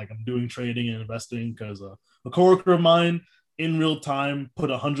Robinhood, and like I'm doing trading and investing because a coworker of mine in real time put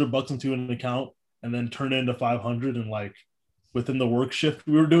 $100 into an account and then turned it into 500, and like within the work shift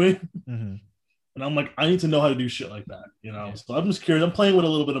we were doing. And I'm like, I need to know how to do shit like that, Yeah. So I'm just curious. I'm playing with a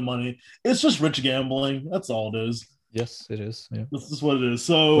little bit of money. It's just rich gambling. That's all it is. Yes, it is. Yeah. This is what it is.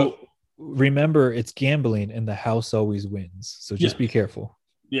 So but remember, it's gambling, and the house always wins. So just be careful.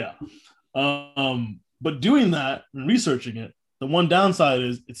 Yeah. But doing that and researching it, the one downside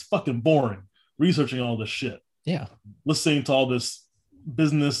is it's fucking boring researching all this shit. Yeah. Listening to all this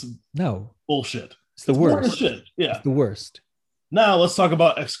business bullshit. It's the worst. Shit. Yeah. It's the worst. Now let's talk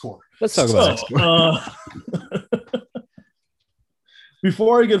about X-Core. Let's talk about X-Core.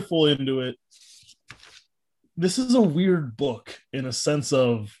 Before I get fully into it, this is a weird book in a sense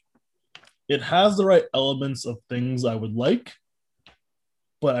of it has the right elements of things I would like,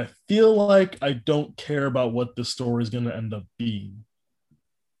 but I feel like I don't care about what the story is going to end up being.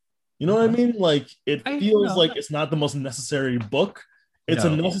 You know what I mean? Like, it feels like it's not the most necessary book. It's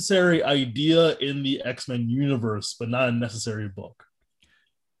a necessary idea in the X-Men universe, but not a necessary book.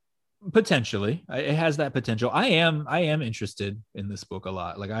 Potentially, it has that potential. I am interested in this book a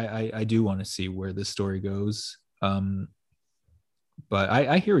lot. Like, I do want to see where this story goes. But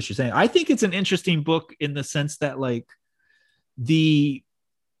I hear what you're saying. I think it's an interesting book in the sense that like the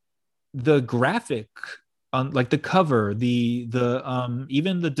graphic on like the cover, the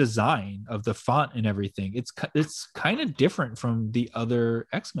even the design of the font and everything, it's kind of different from the other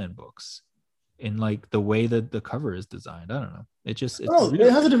X-Men books in like the way that the cover is designed. I don't know. It has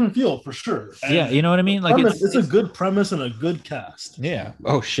a different feel for sure. And yeah, you know what I mean? Like it's a good premise and a good cast. Yeah.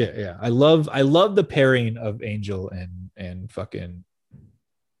 Oh shit. Yeah. I love the pairing of Angel and fucking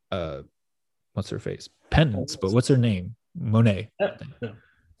what's her face? Penance, but what's her name? Monet. Yeah.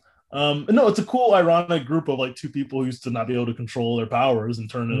 No, it's a cool, ironic group of like two people who used to not be able to control their powers and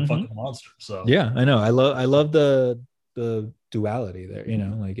turn into fucking monsters. So yeah, I know. I love the duality there.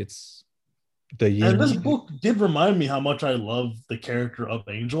 Like it's The And this yin. book did remind me how much I love the character of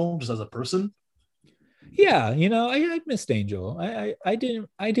Angel just as a person. Yeah, I missed Angel. I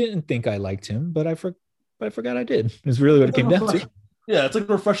didn't think I liked him, but I forgot I did. Is really what it It's like came down to. refreshing. Yeah, it's like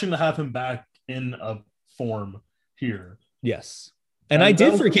refreshing to have him back in a form here. Yes. And I And that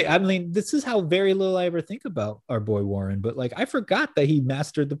did was forget. I mean, this is how very little I ever think about our boy Warren, but like I forgot that he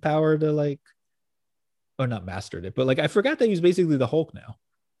mastered the power to like, or not mastered it, but like I forgot that he's basically the Hulk now.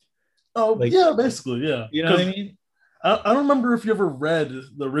 oh Like, yeah, basically yeah. you know what I Because mean? I don't remember if you ever read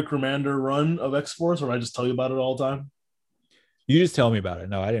the Rick Remender run of X Force, or I just tell you about it all the time. You just tell me about it.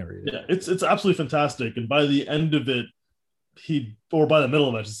 No, I didn't read it. Yeah, it's absolutely fantastic. And by the end of it, or by the middle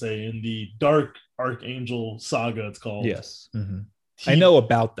of it, I should say, in the Dark Archangel saga, it's called. Yes. Mm-hmm. I know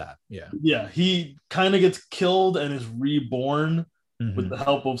about that. Yeah. Yeah, he kind of gets killed and is reborn with the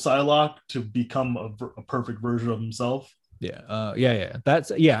help of Psylocke to become a perfect version of himself. Yeah.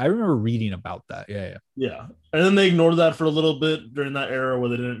 I remember reading about that. Yeah. And then they ignored that for a little bit during that era where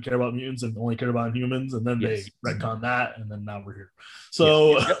they didn't care about mutants and only cared about humans. And then they retconned that. And then now we're here.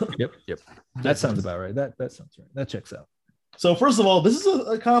 So, yep. That sounds about right. That sounds right. That checks out. So, first of all, this is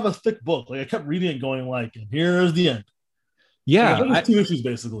a kind of a thick book. Like, I kept reading it going, like, and here's the end. Yeah. Like, 2 issues,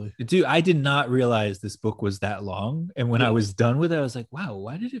 basically. Dude, I did not realize this book was that long. And when I was done with it, I was like, wow,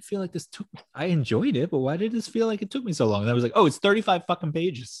 why did it feel like this took me? I enjoyed it, but why did this feel like it took me so long? And I was like, oh, it's 35 fucking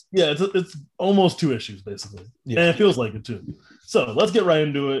pages. Yeah, it's almost 2 issues, basically. Yeah. And it feels like it, too. So, let's get right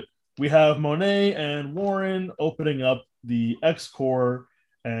into it. We have Monet and Warren opening up the X-Corps,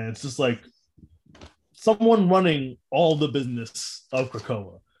 and it's just like someone running all the business of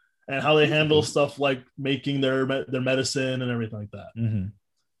Krakoa and how they handle stuff like making their medicine and everything like that. Mm-hmm.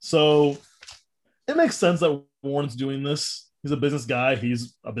 So it makes sense that Warren's doing this. He's a business guy.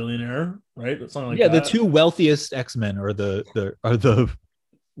 He's a billionaire, right? Something like that. The 2 wealthiest X-Men are the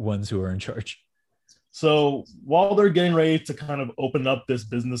ones who are in charge. So while they're getting ready to kind of open up this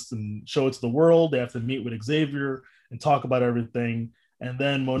business and show it to the world, they have to meet with Xavier and talk about everything. And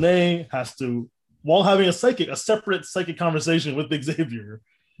then Monet has to, while having a separate psychic conversation with Xavier,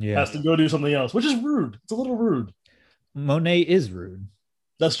 has to go do something else, which is rude. It's a little rude. Monet is rude.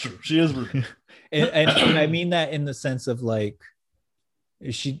 That's true. She is rude. and I mean that in the sense of like,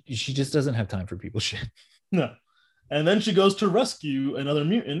 she just doesn't have time for people shit. No. And then she goes to rescue another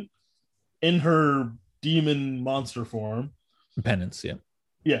mutant in her demon monster form. Penance, yeah.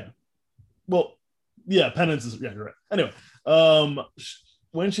 Yeah. Well, yeah, Penance is, yeah, you're right. Anyway,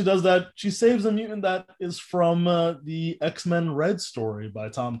 when she does that, she saves a mutant that is from the X-Men Red story by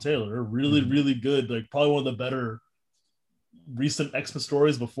Tom Taylor. Really, really good. Like, probably one of the better recent X-Men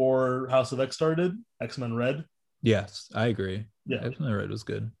stories before House of X started. X-Men Red. Yes, I agree. Yeah, X-Men Red was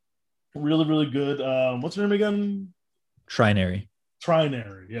good. Really, really good. What's her name again? Trinary,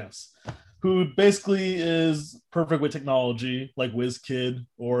 yes. Who basically is perfect with technology, like WizKid,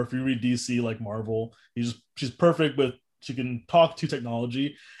 or if you read DC, like Marvel. She's perfect with. She can talk to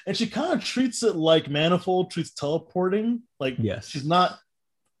technology, and she kind of treats it like Manifold treats teleporting. Like, she's not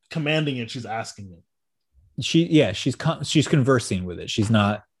commanding it; she's asking it. She's conversing with it. She's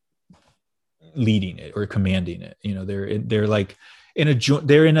not leading it or commanding it. You know, they're like in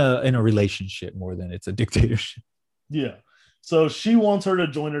a relationship more than it's a dictatorship. Yeah. So she wants her to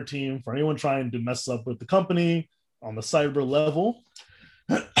join her team for anyone trying to mess up with the company on the cyber level.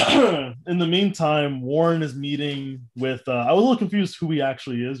 In the meantime, Warren is meeting with I was a little confused who he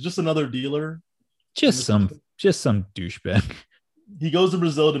actually is. Just another dealer. Just some douchebag. He goes to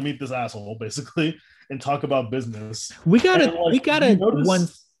Brazil to meet this asshole, basically, and talk about business. We gotta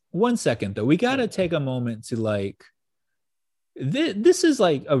one second though. We gotta take a moment to like this is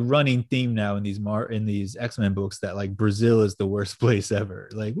like a running theme now in these X-Men books that like Brazil is the worst place ever.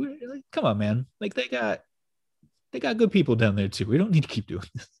 Like, come on, man. Like they got good people down there too. We don't need to keep doing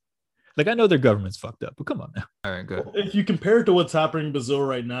this. Like, I know their government's fucked up, but come on now. All right, good. Well, if you compare it to what's happening in Brazil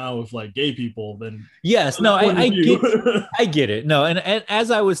right now with like gay people, then yes, no, I get it. No, and as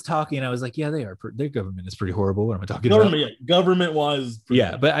I was talking, I was like, yeah, they are. Their government is pretty horrible. What am I talking about? Yeah, government wise.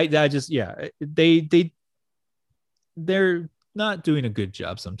 Yeah, but I just they're not doing a good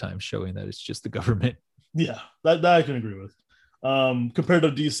job sometimes showing that it's just the government. Yeah, that I can agree with. Compared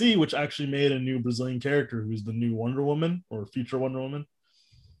to DC, which actually made a new Brazilian character who's the new Wonder Woman or future Wonder Woman.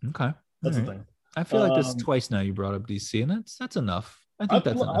 Okay, that's the thing. I feel like this twice now. You brought up DC, and that's enough. I think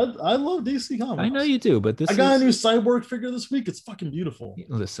that's enough. I love DC comics. I know you do, but I got a new Cyborg figure this week. It's fucking beautiful.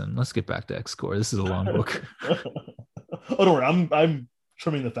 Listen, let's get back to X-Corps. This is a long book. Oh, don't worry. I'm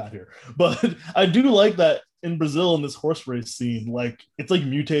trimming the fat here, but I do like that in Brazil in this horse race scene. Like, it's like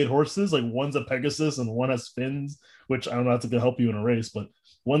mutated horses. Like, one's a Pegasus and one has fins, which I don't know if it's gonna help you in a race, but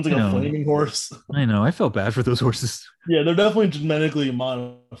One's I like a know. flaming horse. I know. I felt bad for those horses. Yeah, they're definitely genetically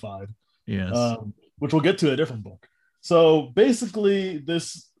modified, Yes. which we'll get to in a different book. So basically,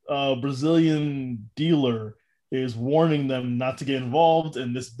 this Brazilian dealer is warning them not to get involved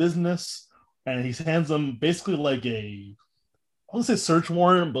in this business, and he hands them basically like I won't say search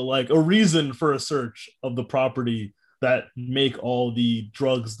warrant, but like a reason for a search of the property that make all the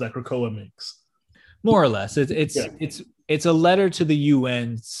drugs that Krakoa makes. More or less. It's it's Yeah. it's it's a letter to the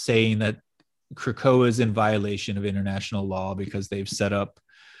UN saying that Krakoa is in violation of international law because they've set up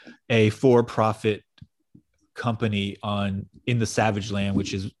a for-profit company in the Savage Land,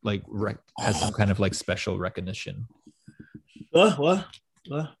 which is like has some kind of like special recognition. What?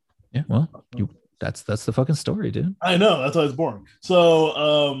 Yeah, well, that's the fucking story, dude. I know, that's why it's boring.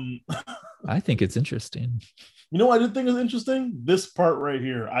 So, I think it's interesting. you know what I did think is interesting? This part right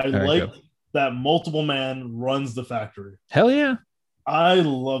here. I like that multiple man runs the factory. Hell yeah. I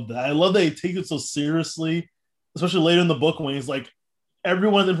love that. I love that he takes it so seriously, especially later in the book when he's like,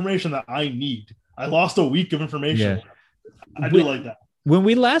 everyone's information that I need. I lost a week of information. Yeah. I do like that. When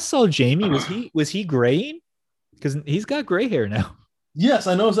we last saw Jamie, was he graying? Because he's got gray hair now. Yes,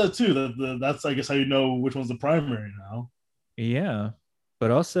 I noticed that too. That's I guess how you know which one's the primary now. Yeah,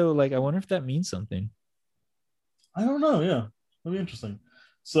 but also like I wonder if that means something. I don't know. Yeah, that'd be interesting.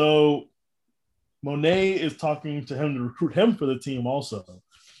 So Monet is talking to him to recruit him for the team also.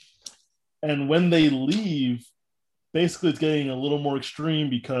 And when they leave, basically it's getting a little more extreme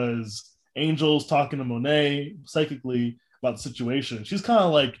because Angel's talking to Monet psychically about the situation. She's kind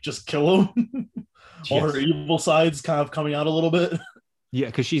of like, just kill him. All her evil side's kind of coming out a little bit. Yeah,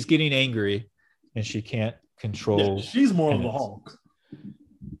 because she's getting angry and she can't control. Yeah, she's more of the Hulk.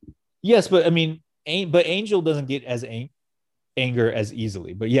 Yes, but I mean, but Angel doesn't get as anger as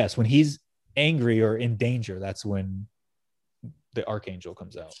easily. But yes, when he's angry or in danger, that's when the Archangel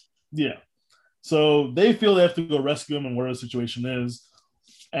comes out. Yeah. So they feel they have to go rescue him and where the situation is.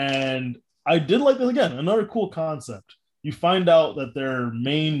 And I did like this again, another cool concept. You find out that their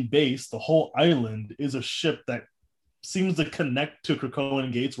main base, the whole island, is a ship that seems to connect to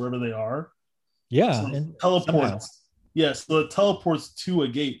Krakoan gates wherever they are. Yeah. So it teleports. Somehow. Yes, so it teleports to a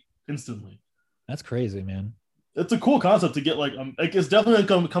gate instantly. That's crazy, man. It's a cool concept to get like it's definitely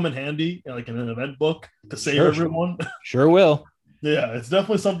gonna come in handy like in an event book to save everyone. Sure will. Yeah, it's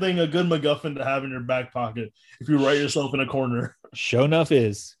definitely something, a good MacGuffin to have in your back pocket if you write yourself in a corner. Sure enough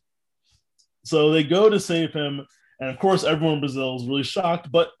is. So they go to save him, and of course everyone in Brazil is really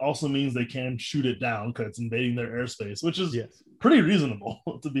shocked, but also means they can shoot it down because it's invading their airspace, which is pretty reasonable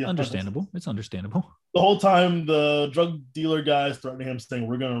to be understandable. Honest. It's understandable. The whole time the drug dealer guy is threatening him, saying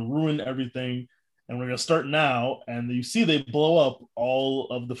we're going to ruin everything and we're going to start now. And you see they blow up all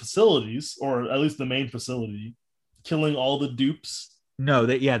of the facilities, or at least the main facility, killing all the dupes. No,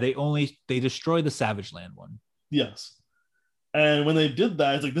 they destroy the Savage Land one. Yes. And when they did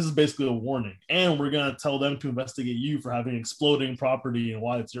that, it's like, this is basically a warning. And we're going to tell them to investigate you for having exploding property and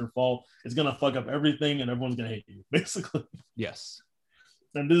why it's your fault. It's going to fuck up everything and everyone's going to hate you, basically. Yes.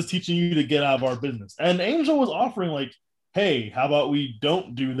 And this is teaching you to get out of our business. And Angel was offering like, hey, how about we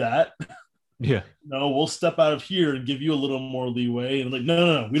don't do that? Yeah. No, we'll step out of here and give you a little more leeway. And like,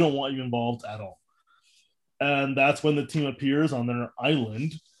 no, we don't want you involved at all. And that's when the team appears on their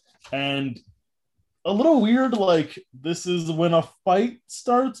island. And a little weird, like this is when a fight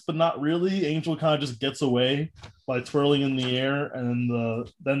starts, but not really. Angel kind of just gets away by twirling in the air, and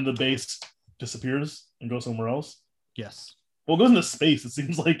then the base disappears and goes somewhere else. Yes. Well, it goes into space, it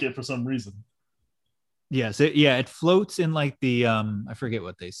seems like it for some reason. Yes, it floats in like the I forget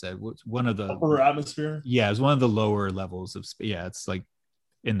what they said. One of the upper atmosphere. Yeah, it was one of the lower levels of space. Yeah, it's like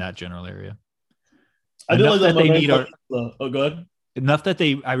in that general area. I did like that they need go ahead. Enough that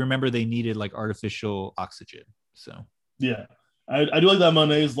I remember they needed like artificial oxygen. So yeah, I do like that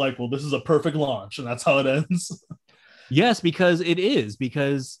Monet's like, well, this is a perfect launch, and that's how it ends. Yes, because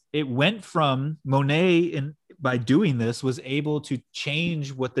it went from Monet, and by doing this was able to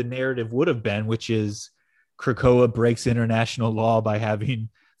change what the narrative would have been, which is Krakoa breaks international law by having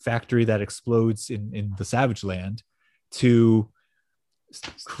factory that explodes in the Savage Land, to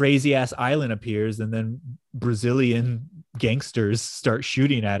crazy ass island appears and then Brazilian gangsters start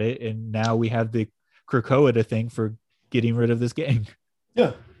shooting at it, and now we have the Krakoa to thank for getting rid of this gang.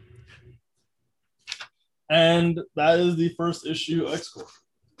 Yeah. And that is the first issue of X-Corp.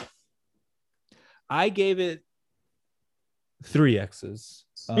 I gave it 3 X's.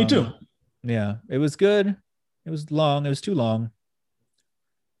 Me too. Yeah, it was good. It was long. It was too long.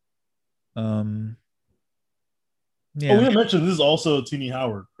 Yeah. Oh, we mentioned this is also Tini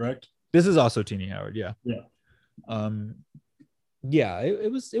Howard, correct? This is also Tini Howard. Yeah. Yeah. Yeah,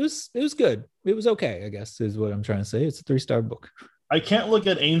 it was good. It was okay, I guess, is what I'm trying to say. It's a 3-star book. I can't look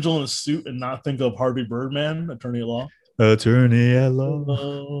at Angel in a suit and not think of Harvey Birdman, attorney at law. Attorney at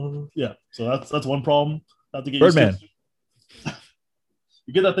law. Yeah, so that's one problem. Have to get used Birdman. to.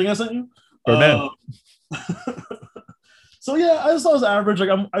 You get that thing I sent you? Birdman. So yeah, I just thought it was average. Like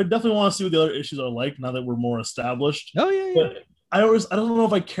I definitely want to see what the other issues are like now that we're more established. Oh yeah, yeah. But I don't know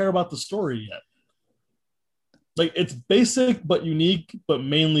if I care about the story yet. Like it's basic but unique, but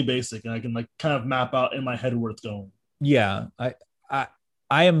mainly basic, and I can like kind of map out in my head where it's going. Yeah, I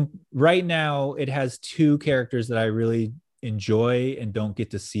am right now. It has 2 characters that I really enjoy and don't get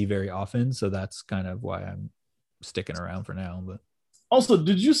to see very often, so that's kind of why I'm sticking around for now. But also,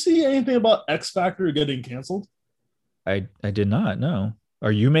 did you see anything about X Factor getting canceled? I did not know.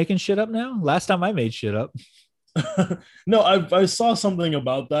 Are you making shit up now? Last time I made shit up. No, I saw something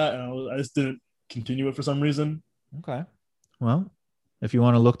about that, and I just didn't continue it for some reason. Okay. Well, if you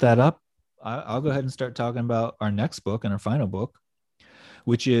want to look that up, I'll go ahead and start talking about our next book and our final book,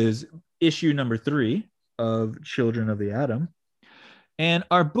 which is issue number 3 of Children of the Atom. And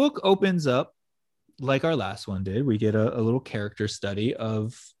our book opens up like our last one did. We get a little character study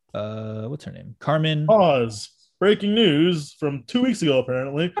of what's her name? Carmen. Pause. Breaking news from 2 weeks ago,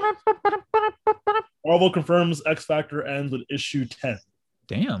 apparently. Marvel confirms X Factor ends with issue 10.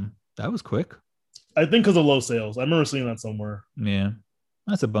 Damn, that was quick. I think because of low sales. I remember seeing that somewhere. Yeah,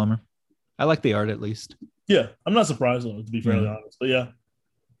 that's a bummer. I like the art at least. Yeah, I'm not surprised though, to be fairly honest. But yeah.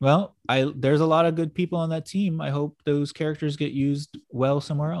 Well, there's a lot of good people on that team. I hope those characters get used well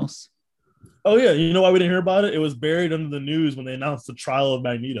somewhere else. Oh yeah, you know why we didn't hear about it? It was buried under the news when they announced the trial of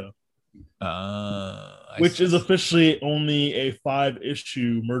Magneto. Which is officially only a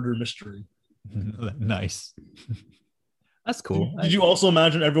 5-issue murder mystery. Nice. That's cool. Did you also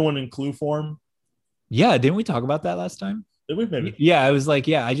imagine everyone in Clue form? Yeah, didn't we talk about that last time? Did we? Maybe. Yeah, I was like,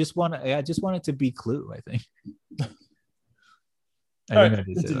 yeah, I just want it to be Clue, I think. I did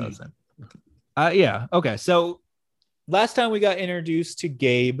say that last time. Yeah. Okay. So last time we got introduced to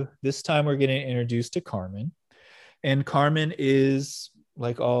Gabe. This time we're getting introduced to Carmen. And Carmen is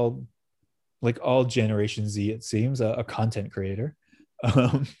like all Generation Z, it seems, a content creator.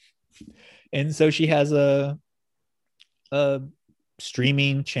 And so she has a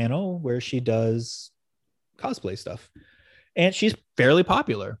streaming channel where she does cosplay stuff. And she's fairly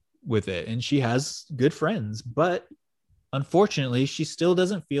popular with it. And she has good friends. But unfortunately, she still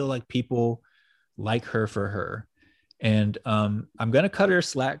doesn't feel like people like her for her. And I'm going to cut her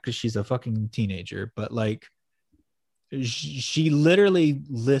slack because she's a fucking teenager. But like, she literally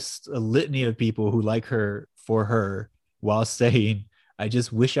lists a litany of people who like her for her while saying, I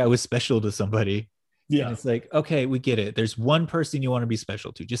just wish I was special to somebody. Yeah. And it's like, okay, we get it. There's one person you want to be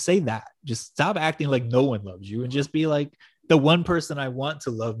special to. Just say that. Just stop acting like no one loves you and just be like, the one person I want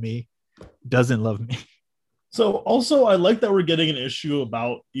to love me doesn't love me. So also, I like that we're getting an issue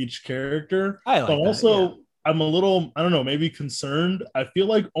about each character. I like that, also, yeah. I'm a little, I don't know, maybe concerned. I feel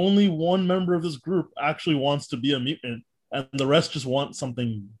like only one member of this group actually wants to be a mutant, and the rest just want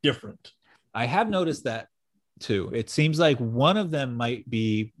something different. I have noticed that too. It seems like one of them might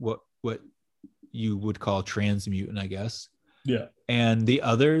be what you would call transmutant, I guess. Yeah. And the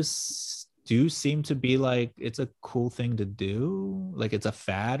others do seem to be like, it's a cool thing to do. Like it's a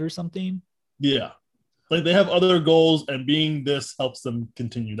fad or something. Yeah. Like they have other goals, and being this helps them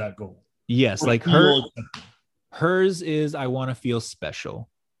continue that goal. Yes. Like hers is, I want to feel special.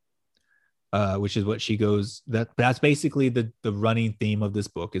 Which is what she goes, that's basically the running theme of this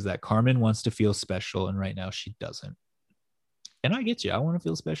book, is that Carmen wants to feel special, and right now she doesn't. And I get you. I want to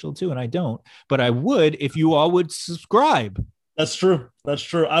feel special too, and I don't. But I would if you all would subscribe. That's true. That's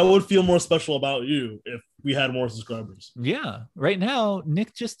true. I would feel more special about you if we had more subscribers. Yeah. Right now,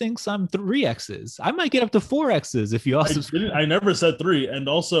 Nick just thinks I'm 3 X's. I might get up to 4 X's if you all subscribe. I never said 3. And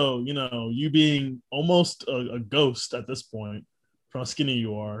also, you know, you being almost a ghost at this point, for how skinny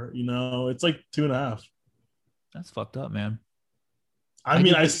you are, you know, it's like 2.5. That's fucked up, man. I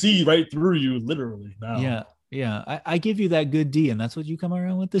mean, I see right through you literally now. Yeah. Yeah. I give you that good D, and that's what you come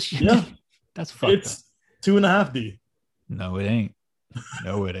around with this shit. Yeah. That's fucked It's up. 2.5 D. No, it ain't.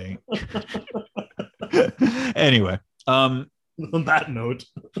 No, it ain't. Anyway. On that note.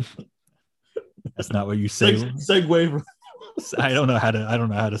 That's not what you say. Segue from I don't know how to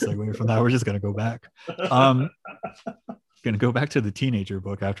segue from that. We're just gonna go back. Gonna go back to the teenager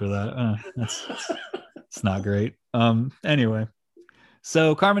book after that. It's not great. Anyway,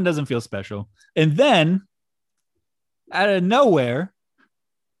 so Carmen doesn't feel special, and then out of nowhere,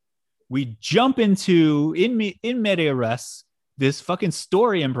 we jump into in media res, this fucking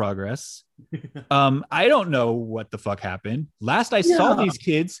story in progress I don't know what the fuck happened. Last I saw these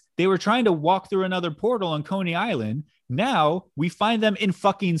kids, they were trying to walk through another portal on Coney Island. Now we find them in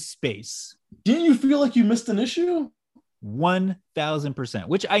fucking space. Didn't you feel like you missed an issue? 1000%,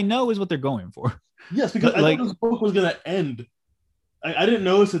 which I know is what they're going for. Yes, because I thought this book was gonna end. I didn't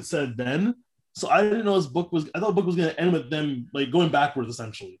notice it said then, so I didn't know this book was. I thought the book was gonna end with them like going backwards,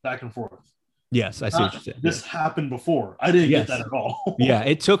 essentially, back and forth. Yes, I see what you're saying. This happened before. I didn't get that at all. Yeah,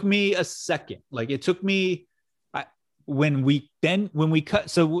 it took me a second. Like it took me when we cut.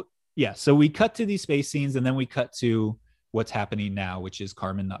 So we cut to these space scenes, and then we cut to what's happening now, which is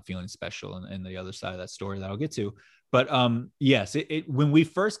Carmen not feeling special, and the other side of that story that I'll get to. But yes, it when we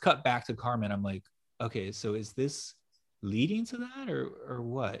first cut back to Carmen, I'm like, okay, so is this leading to that or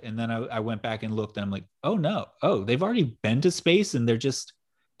what? And then I went back and looked, and I'm like, oh no, they've already been to space, and they're just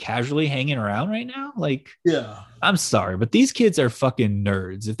casually hanging around right now. Like, yeah, I'm sorry, but these kids are fucking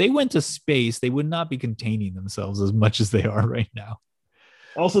nerds. If they went to space, they would not be containing themselves as much as they are right now.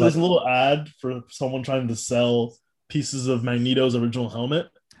 Also, there's a little ad for someone trying to sell pieces of Magneto's original helmet,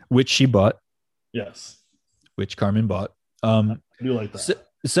 which she bought. Yes, which Carmen bought. I do like that.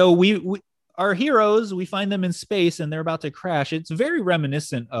 So we our heroes, we find them in space and they're about to crash. It's very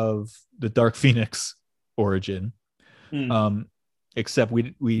reminiscent of the Dark Phoenix origin. Except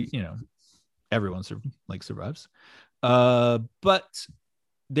we everyone survives. But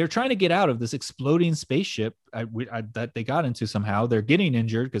they're trying to get out of this exploding spaceship that they got into somehow. They're getting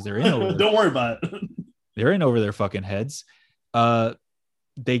injured because they're in over Don't worry about it. They're in over their fucking heads.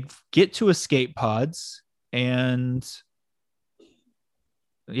 They get to escape pods, and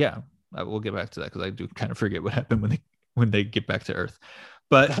yeah, we'll get back to that because I do kind of forget what happened when they get back to Earth.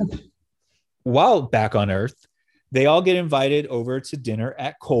 But while back on Earth, they all get invited over to dinner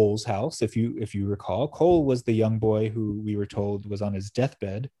at Cole's house. If you recall, Cole was the young boy who we were told was on his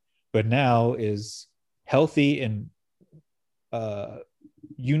deathbed, but now is healthy and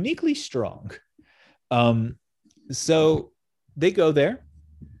uniquely strong. So they go there,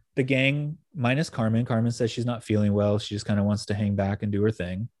 the gang minus Carmen. Carmen says she's not feeling well. She just kind of wants to hang back and do her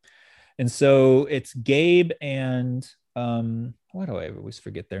thing. And so it's Gabe and why do I always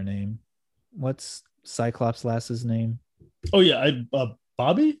forget their name? What's Cyclops lass's name? Oh yeah,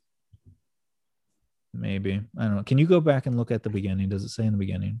 Bobby? Maybe. I don't know. Can you go back and look at the beginning? Does it say in the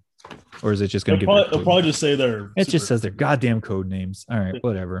beginning? Or is it just going to They'll probably just say their... It just says their goddamn code names. All right,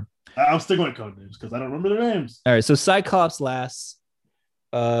 whatever. I'm sticking with code names because I don't remember their names. All right, so Cyclops lass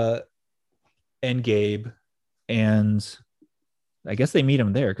and Gabe, and I guess they meet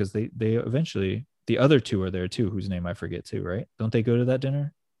him there because they eventually... The other two are there too, whose name I forget too, right? Don't they go to that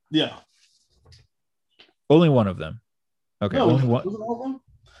dinner? Yeah. Only one of them. Okay. No, only one. All of them?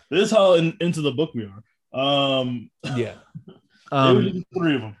 This is how into the book we are. Yeah.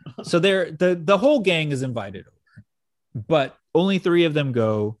 Three of them. So the whole gang is invited over, but only three of them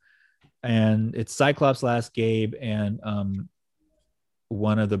go, and it's Cyclops, last Gabe, and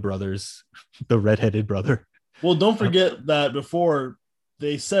one of the brothers, the redheaded brother. Well, don't forget that before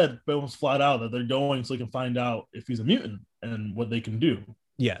they said almost flat out that they're going so they can find out if he's a mutant and what they can do.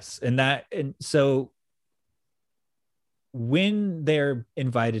 Yes, and so when they're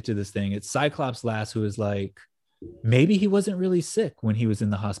invited to this thing, it's Cyclops last who is like, maybe he wasn't really sick when he was in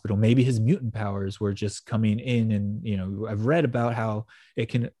the hospital. Maybe his mutant powers were just coming in, and I've read about how it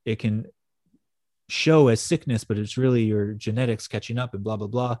can show as sickness, but it's really your genetics catching up and blah blah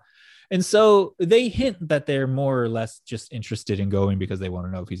blah. And so they hint that they're more or less just interested in going because they want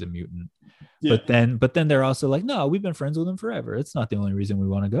to know if he's a mutant. Yeah. But then they're also like, no, we've been friends with him forever. It's not the only reason we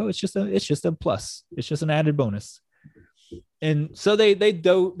want to go. It's just a plus. It's just an added bonus. And so they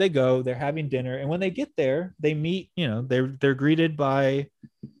go, they're having dinner. And when they get there, they meet, they're greeted by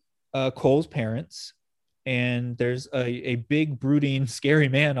Cole's parents. And there's a big, brooding, scary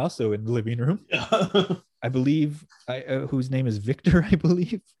man also in the living room. I believe, whose name is Victor, I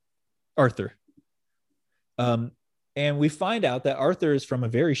believe. Arthur. And we find out that Arthur is from a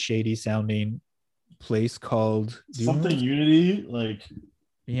very shady sounding place called something Unity, like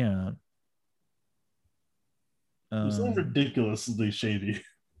yeah. It's not ridiculously shady.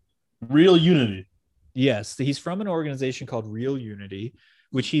 Real Unity. Yes, he's from an organization called Real Unity,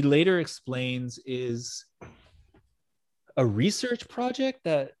 which he later explains is a research project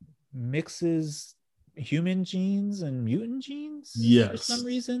that mixes human genes and mutant genes for some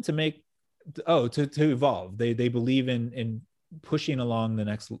reason to make to evolve. They believe in pushing along the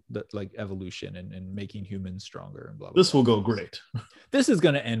next evolution and making humans stronger and blah blah. This will go great. This is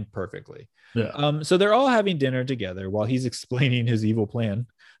going to end perfectly. Yeah. So they're all having dinner together while he's explaining his evil plan,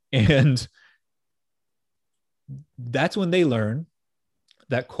 and that's when they learn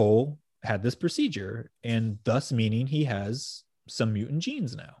that Cole had this procedure, and thus meaning he has some mutant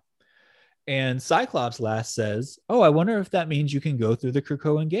genes now. And Cyclops last says, oh, I wonder if that means you can go through the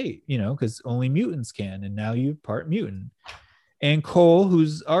Krakoan gate, because only mutants can, and now you're part mutant. And Cole,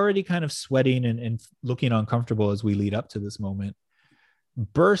 who's already kind of sweating and looking uncomfortable as we lead up to this moment,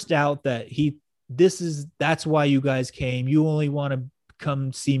 burst out that that's why you guys came. You only want to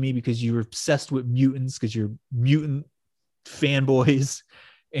come see me because you're obsessed with mutants, because you're mutant fanboys.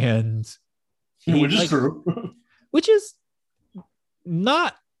 And which is true. Which is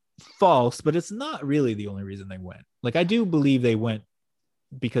not false, but it's not really the only reason they went. Like, I do believe they went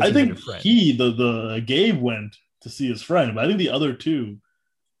because I think the Gabe went to see his friend, but I think the other two.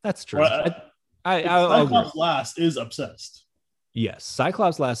 That's true. Cyclops Last is obsessed. Yes,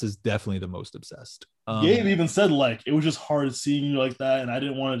 Cyclops Last is definitely the most obsessed. Gabe even said, like, it was just hard seeing you like that, and I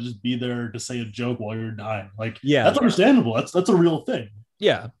didn't want to just be there to say a joke while you're dying. Like, yeah, that's understandable. That's a real thing.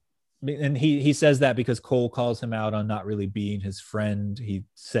 Yeah. And he says that because Cole calls him out on not really being his friend. He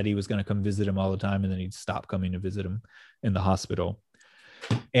said he was going to come visit him all the time, and then he'd stop coming to visit him in the hospital.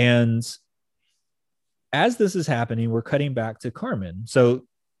 And as this is happening, we're cutting back to Carmen. So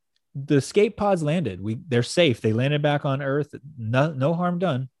the escape pods landed. They're safe. They landed back on Earth. No harm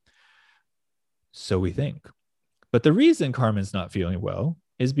done. So we think. But the reason Carmen's not feeling well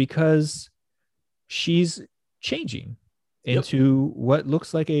is because she's changing into what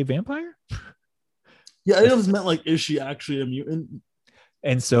looks like a vampire. Yeah, I just meant, like, is she actually a mutant?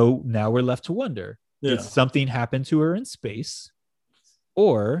 And so now we're left to wonder, did something happen to her in space,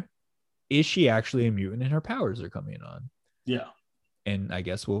 or is she actually a mutant and her powers are coming on? Yeah. And I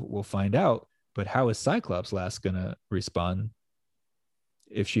guess we'll find out. But how is Cyclops Last gonna respond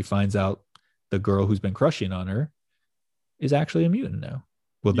if she finds out the girl who's been crushing on her is actually a mutant now?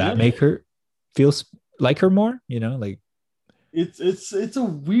 Will that make her feel like her more? Like, it's a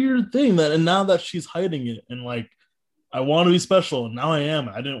weird thing and now that she's hiding it, and, like, I want to be special, and now I am.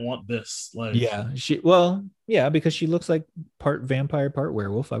 I didn't want this. Like, because she looks like part vampire, part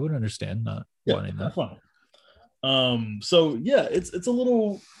werewolf. I would understand not wanting that. Fine. So yeah, it's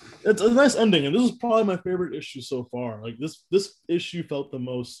a nice ending, and this is probably my favorite issue so far. Like, this issue felt the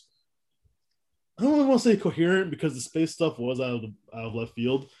most, I don't really want to say coherent, because the space stuff was out of left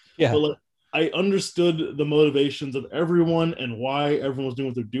field. Yeah. But, like, I understood the motivations of everyone and why everyone was doing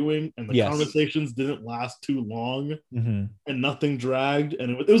what they're doing, and the conversations didn't last too long, and nothing dragged,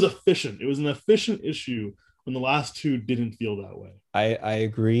 and it was efficient. It was an efficient issue when the last two didn't feel that way. I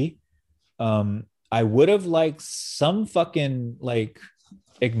agree. I would have liked some fucking, like,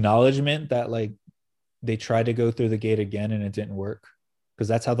 acknowledgement that, like, they tried to go through the gate again and it didn't work, because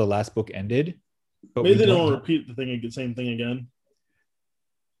that's how the last book ended. But maybe they don't repeat the same thing again.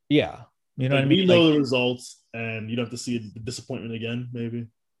 Yeah. You know, like, what I mean? You know the results, and you don't have to see the disappointment again, maybe.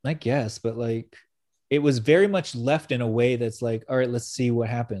 I guess, but, like, it was very much left in a way that's like, all right, let's see what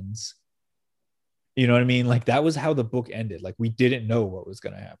happens. You know what I mean? Like, that was how the book ended. Like, we didn't know what was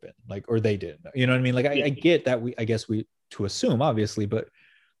going to happen. Like, or they didn't know. You know what I mean? Like, I get that I guess to assume, obviously, but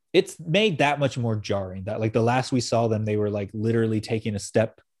it's made that much more jarring that, like, the last we saw them, they were, like, literally taking a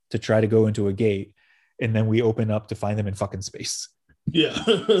step to try to go into a gate, and then we open up to find them in fucking space. Yeah,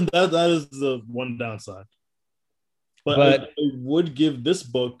 that is the one downside. But I would give this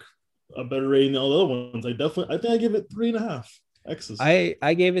book a better rating than all the other ones. I think I give it 3.5 X's.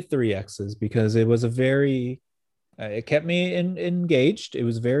 I gave it 3 X's because it was it kept me engaged. It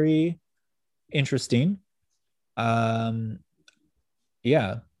was very interesting. Yeah,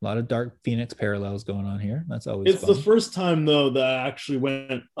 a lot of Dark Phoenix parallels going on here. That's always fun. The first time, though, that I actually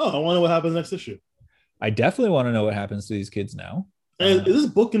went, I want to know what happens next issue. I definitely want to know what happens to these kids now. And is this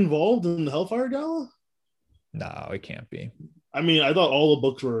book involved in the Hellfire Gala? No, it can't be. I mean, I thought all the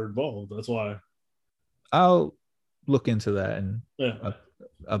books were involved. That's why. I'll look into that and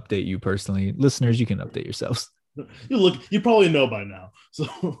update you personally. Listeners, you can update yourselves. You probably know by now.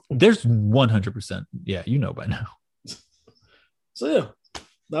 So there's 100%. Yeah, you know by now. So yeah,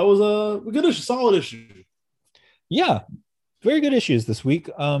 that was a good issue, solid issue. Yeah, very good issues this week.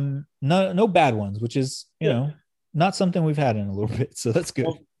 No bad ones, which is not something we've had in a little bit. So that's good.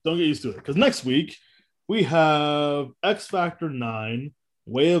 Well, don't get used to it, because next week we have X Factor 9,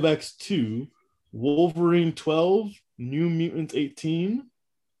 Way of X 2, Wolverine 12, New Mutants 18.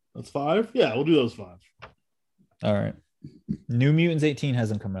 That's 5. Yeah, we'll do those 5. All right. New Mutants 18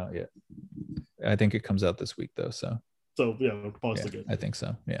 hasn't come out yet. I think it comes out this week though. So yeah, we'll pause again. I think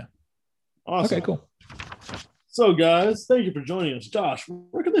so. Yeah. Awesome. Okay, cool. So guys, thank you for joining us. Josh,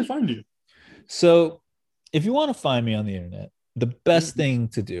 where can they find you? So if you want to find me on the internet, the best thing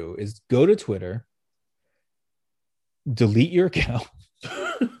to do is go to Twitter, delete your account,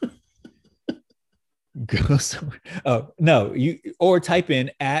 Go somewhere. Oh no, you or type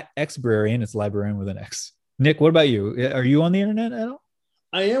in at xbrarian. It's librarian with an X. Nick, what about you? Are you on the internet at all?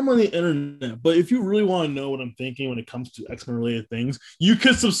 I am on the internet, but if you really want to know what I'm thinking when it comes to X-Men related things, you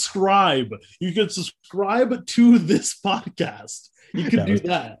could subscribe. You could subscribe to this podcast. You could do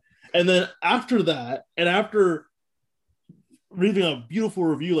that. And then after that, and after reading a beautiful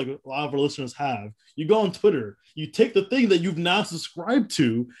review like a lot of our listeners have, you go on Twitter, you take the thing that you've now subscribed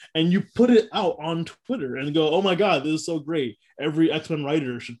to and you put it out on Twitter and go, oh my God, this is so great. Every X-Men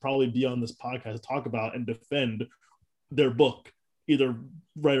writer should probably be on this podcast to talk about and defend their book, either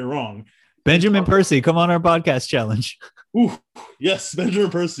right or wrong. Benjamin Percy, come on our podcast challenge. Ooh, yes, Benjamin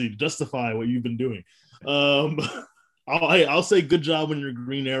Percy, justify what you've been doing. I'll say good job on your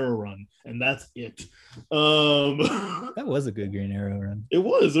Green Arrow run, and that's it. That was a good Green Arrow run. It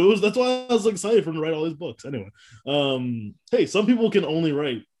was. That's why I was excited for him to write all these books. Anyway, hey, some people can only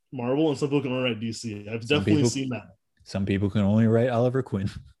write Marvel, and some people can only write DC. I've definitely seen that. Some people can only write Oliver Queen.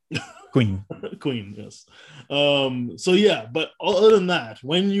 Queen, yes. So yeah, but other than that,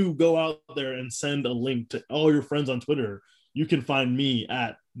 when you go out there and send a link to all your friends on Twitter, you can find me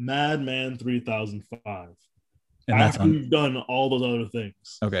at Madman3005. And that's after you've done all those other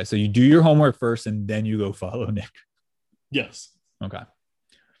things. Okay, so you do your homework first, and then you go follow Nick. Yes. Okay.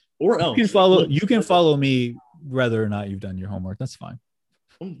 Or else you can follow me whether or not you've done your homework. That's fine.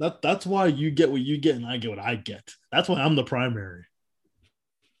 That's why you get what you get, and I get what I get. That's why I'm the primary.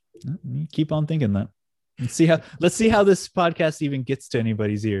 You keep on thinking that. Let's see how this podcast even gets to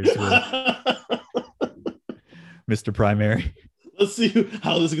anybody's ears. Mr. Primary. Let's see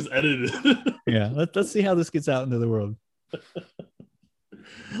how this gets edited. Yeah, let's see how this gets out into the world.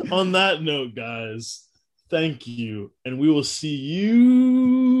 On that note, guys, thank you. And we will see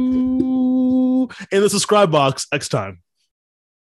you in the subscribe box next time.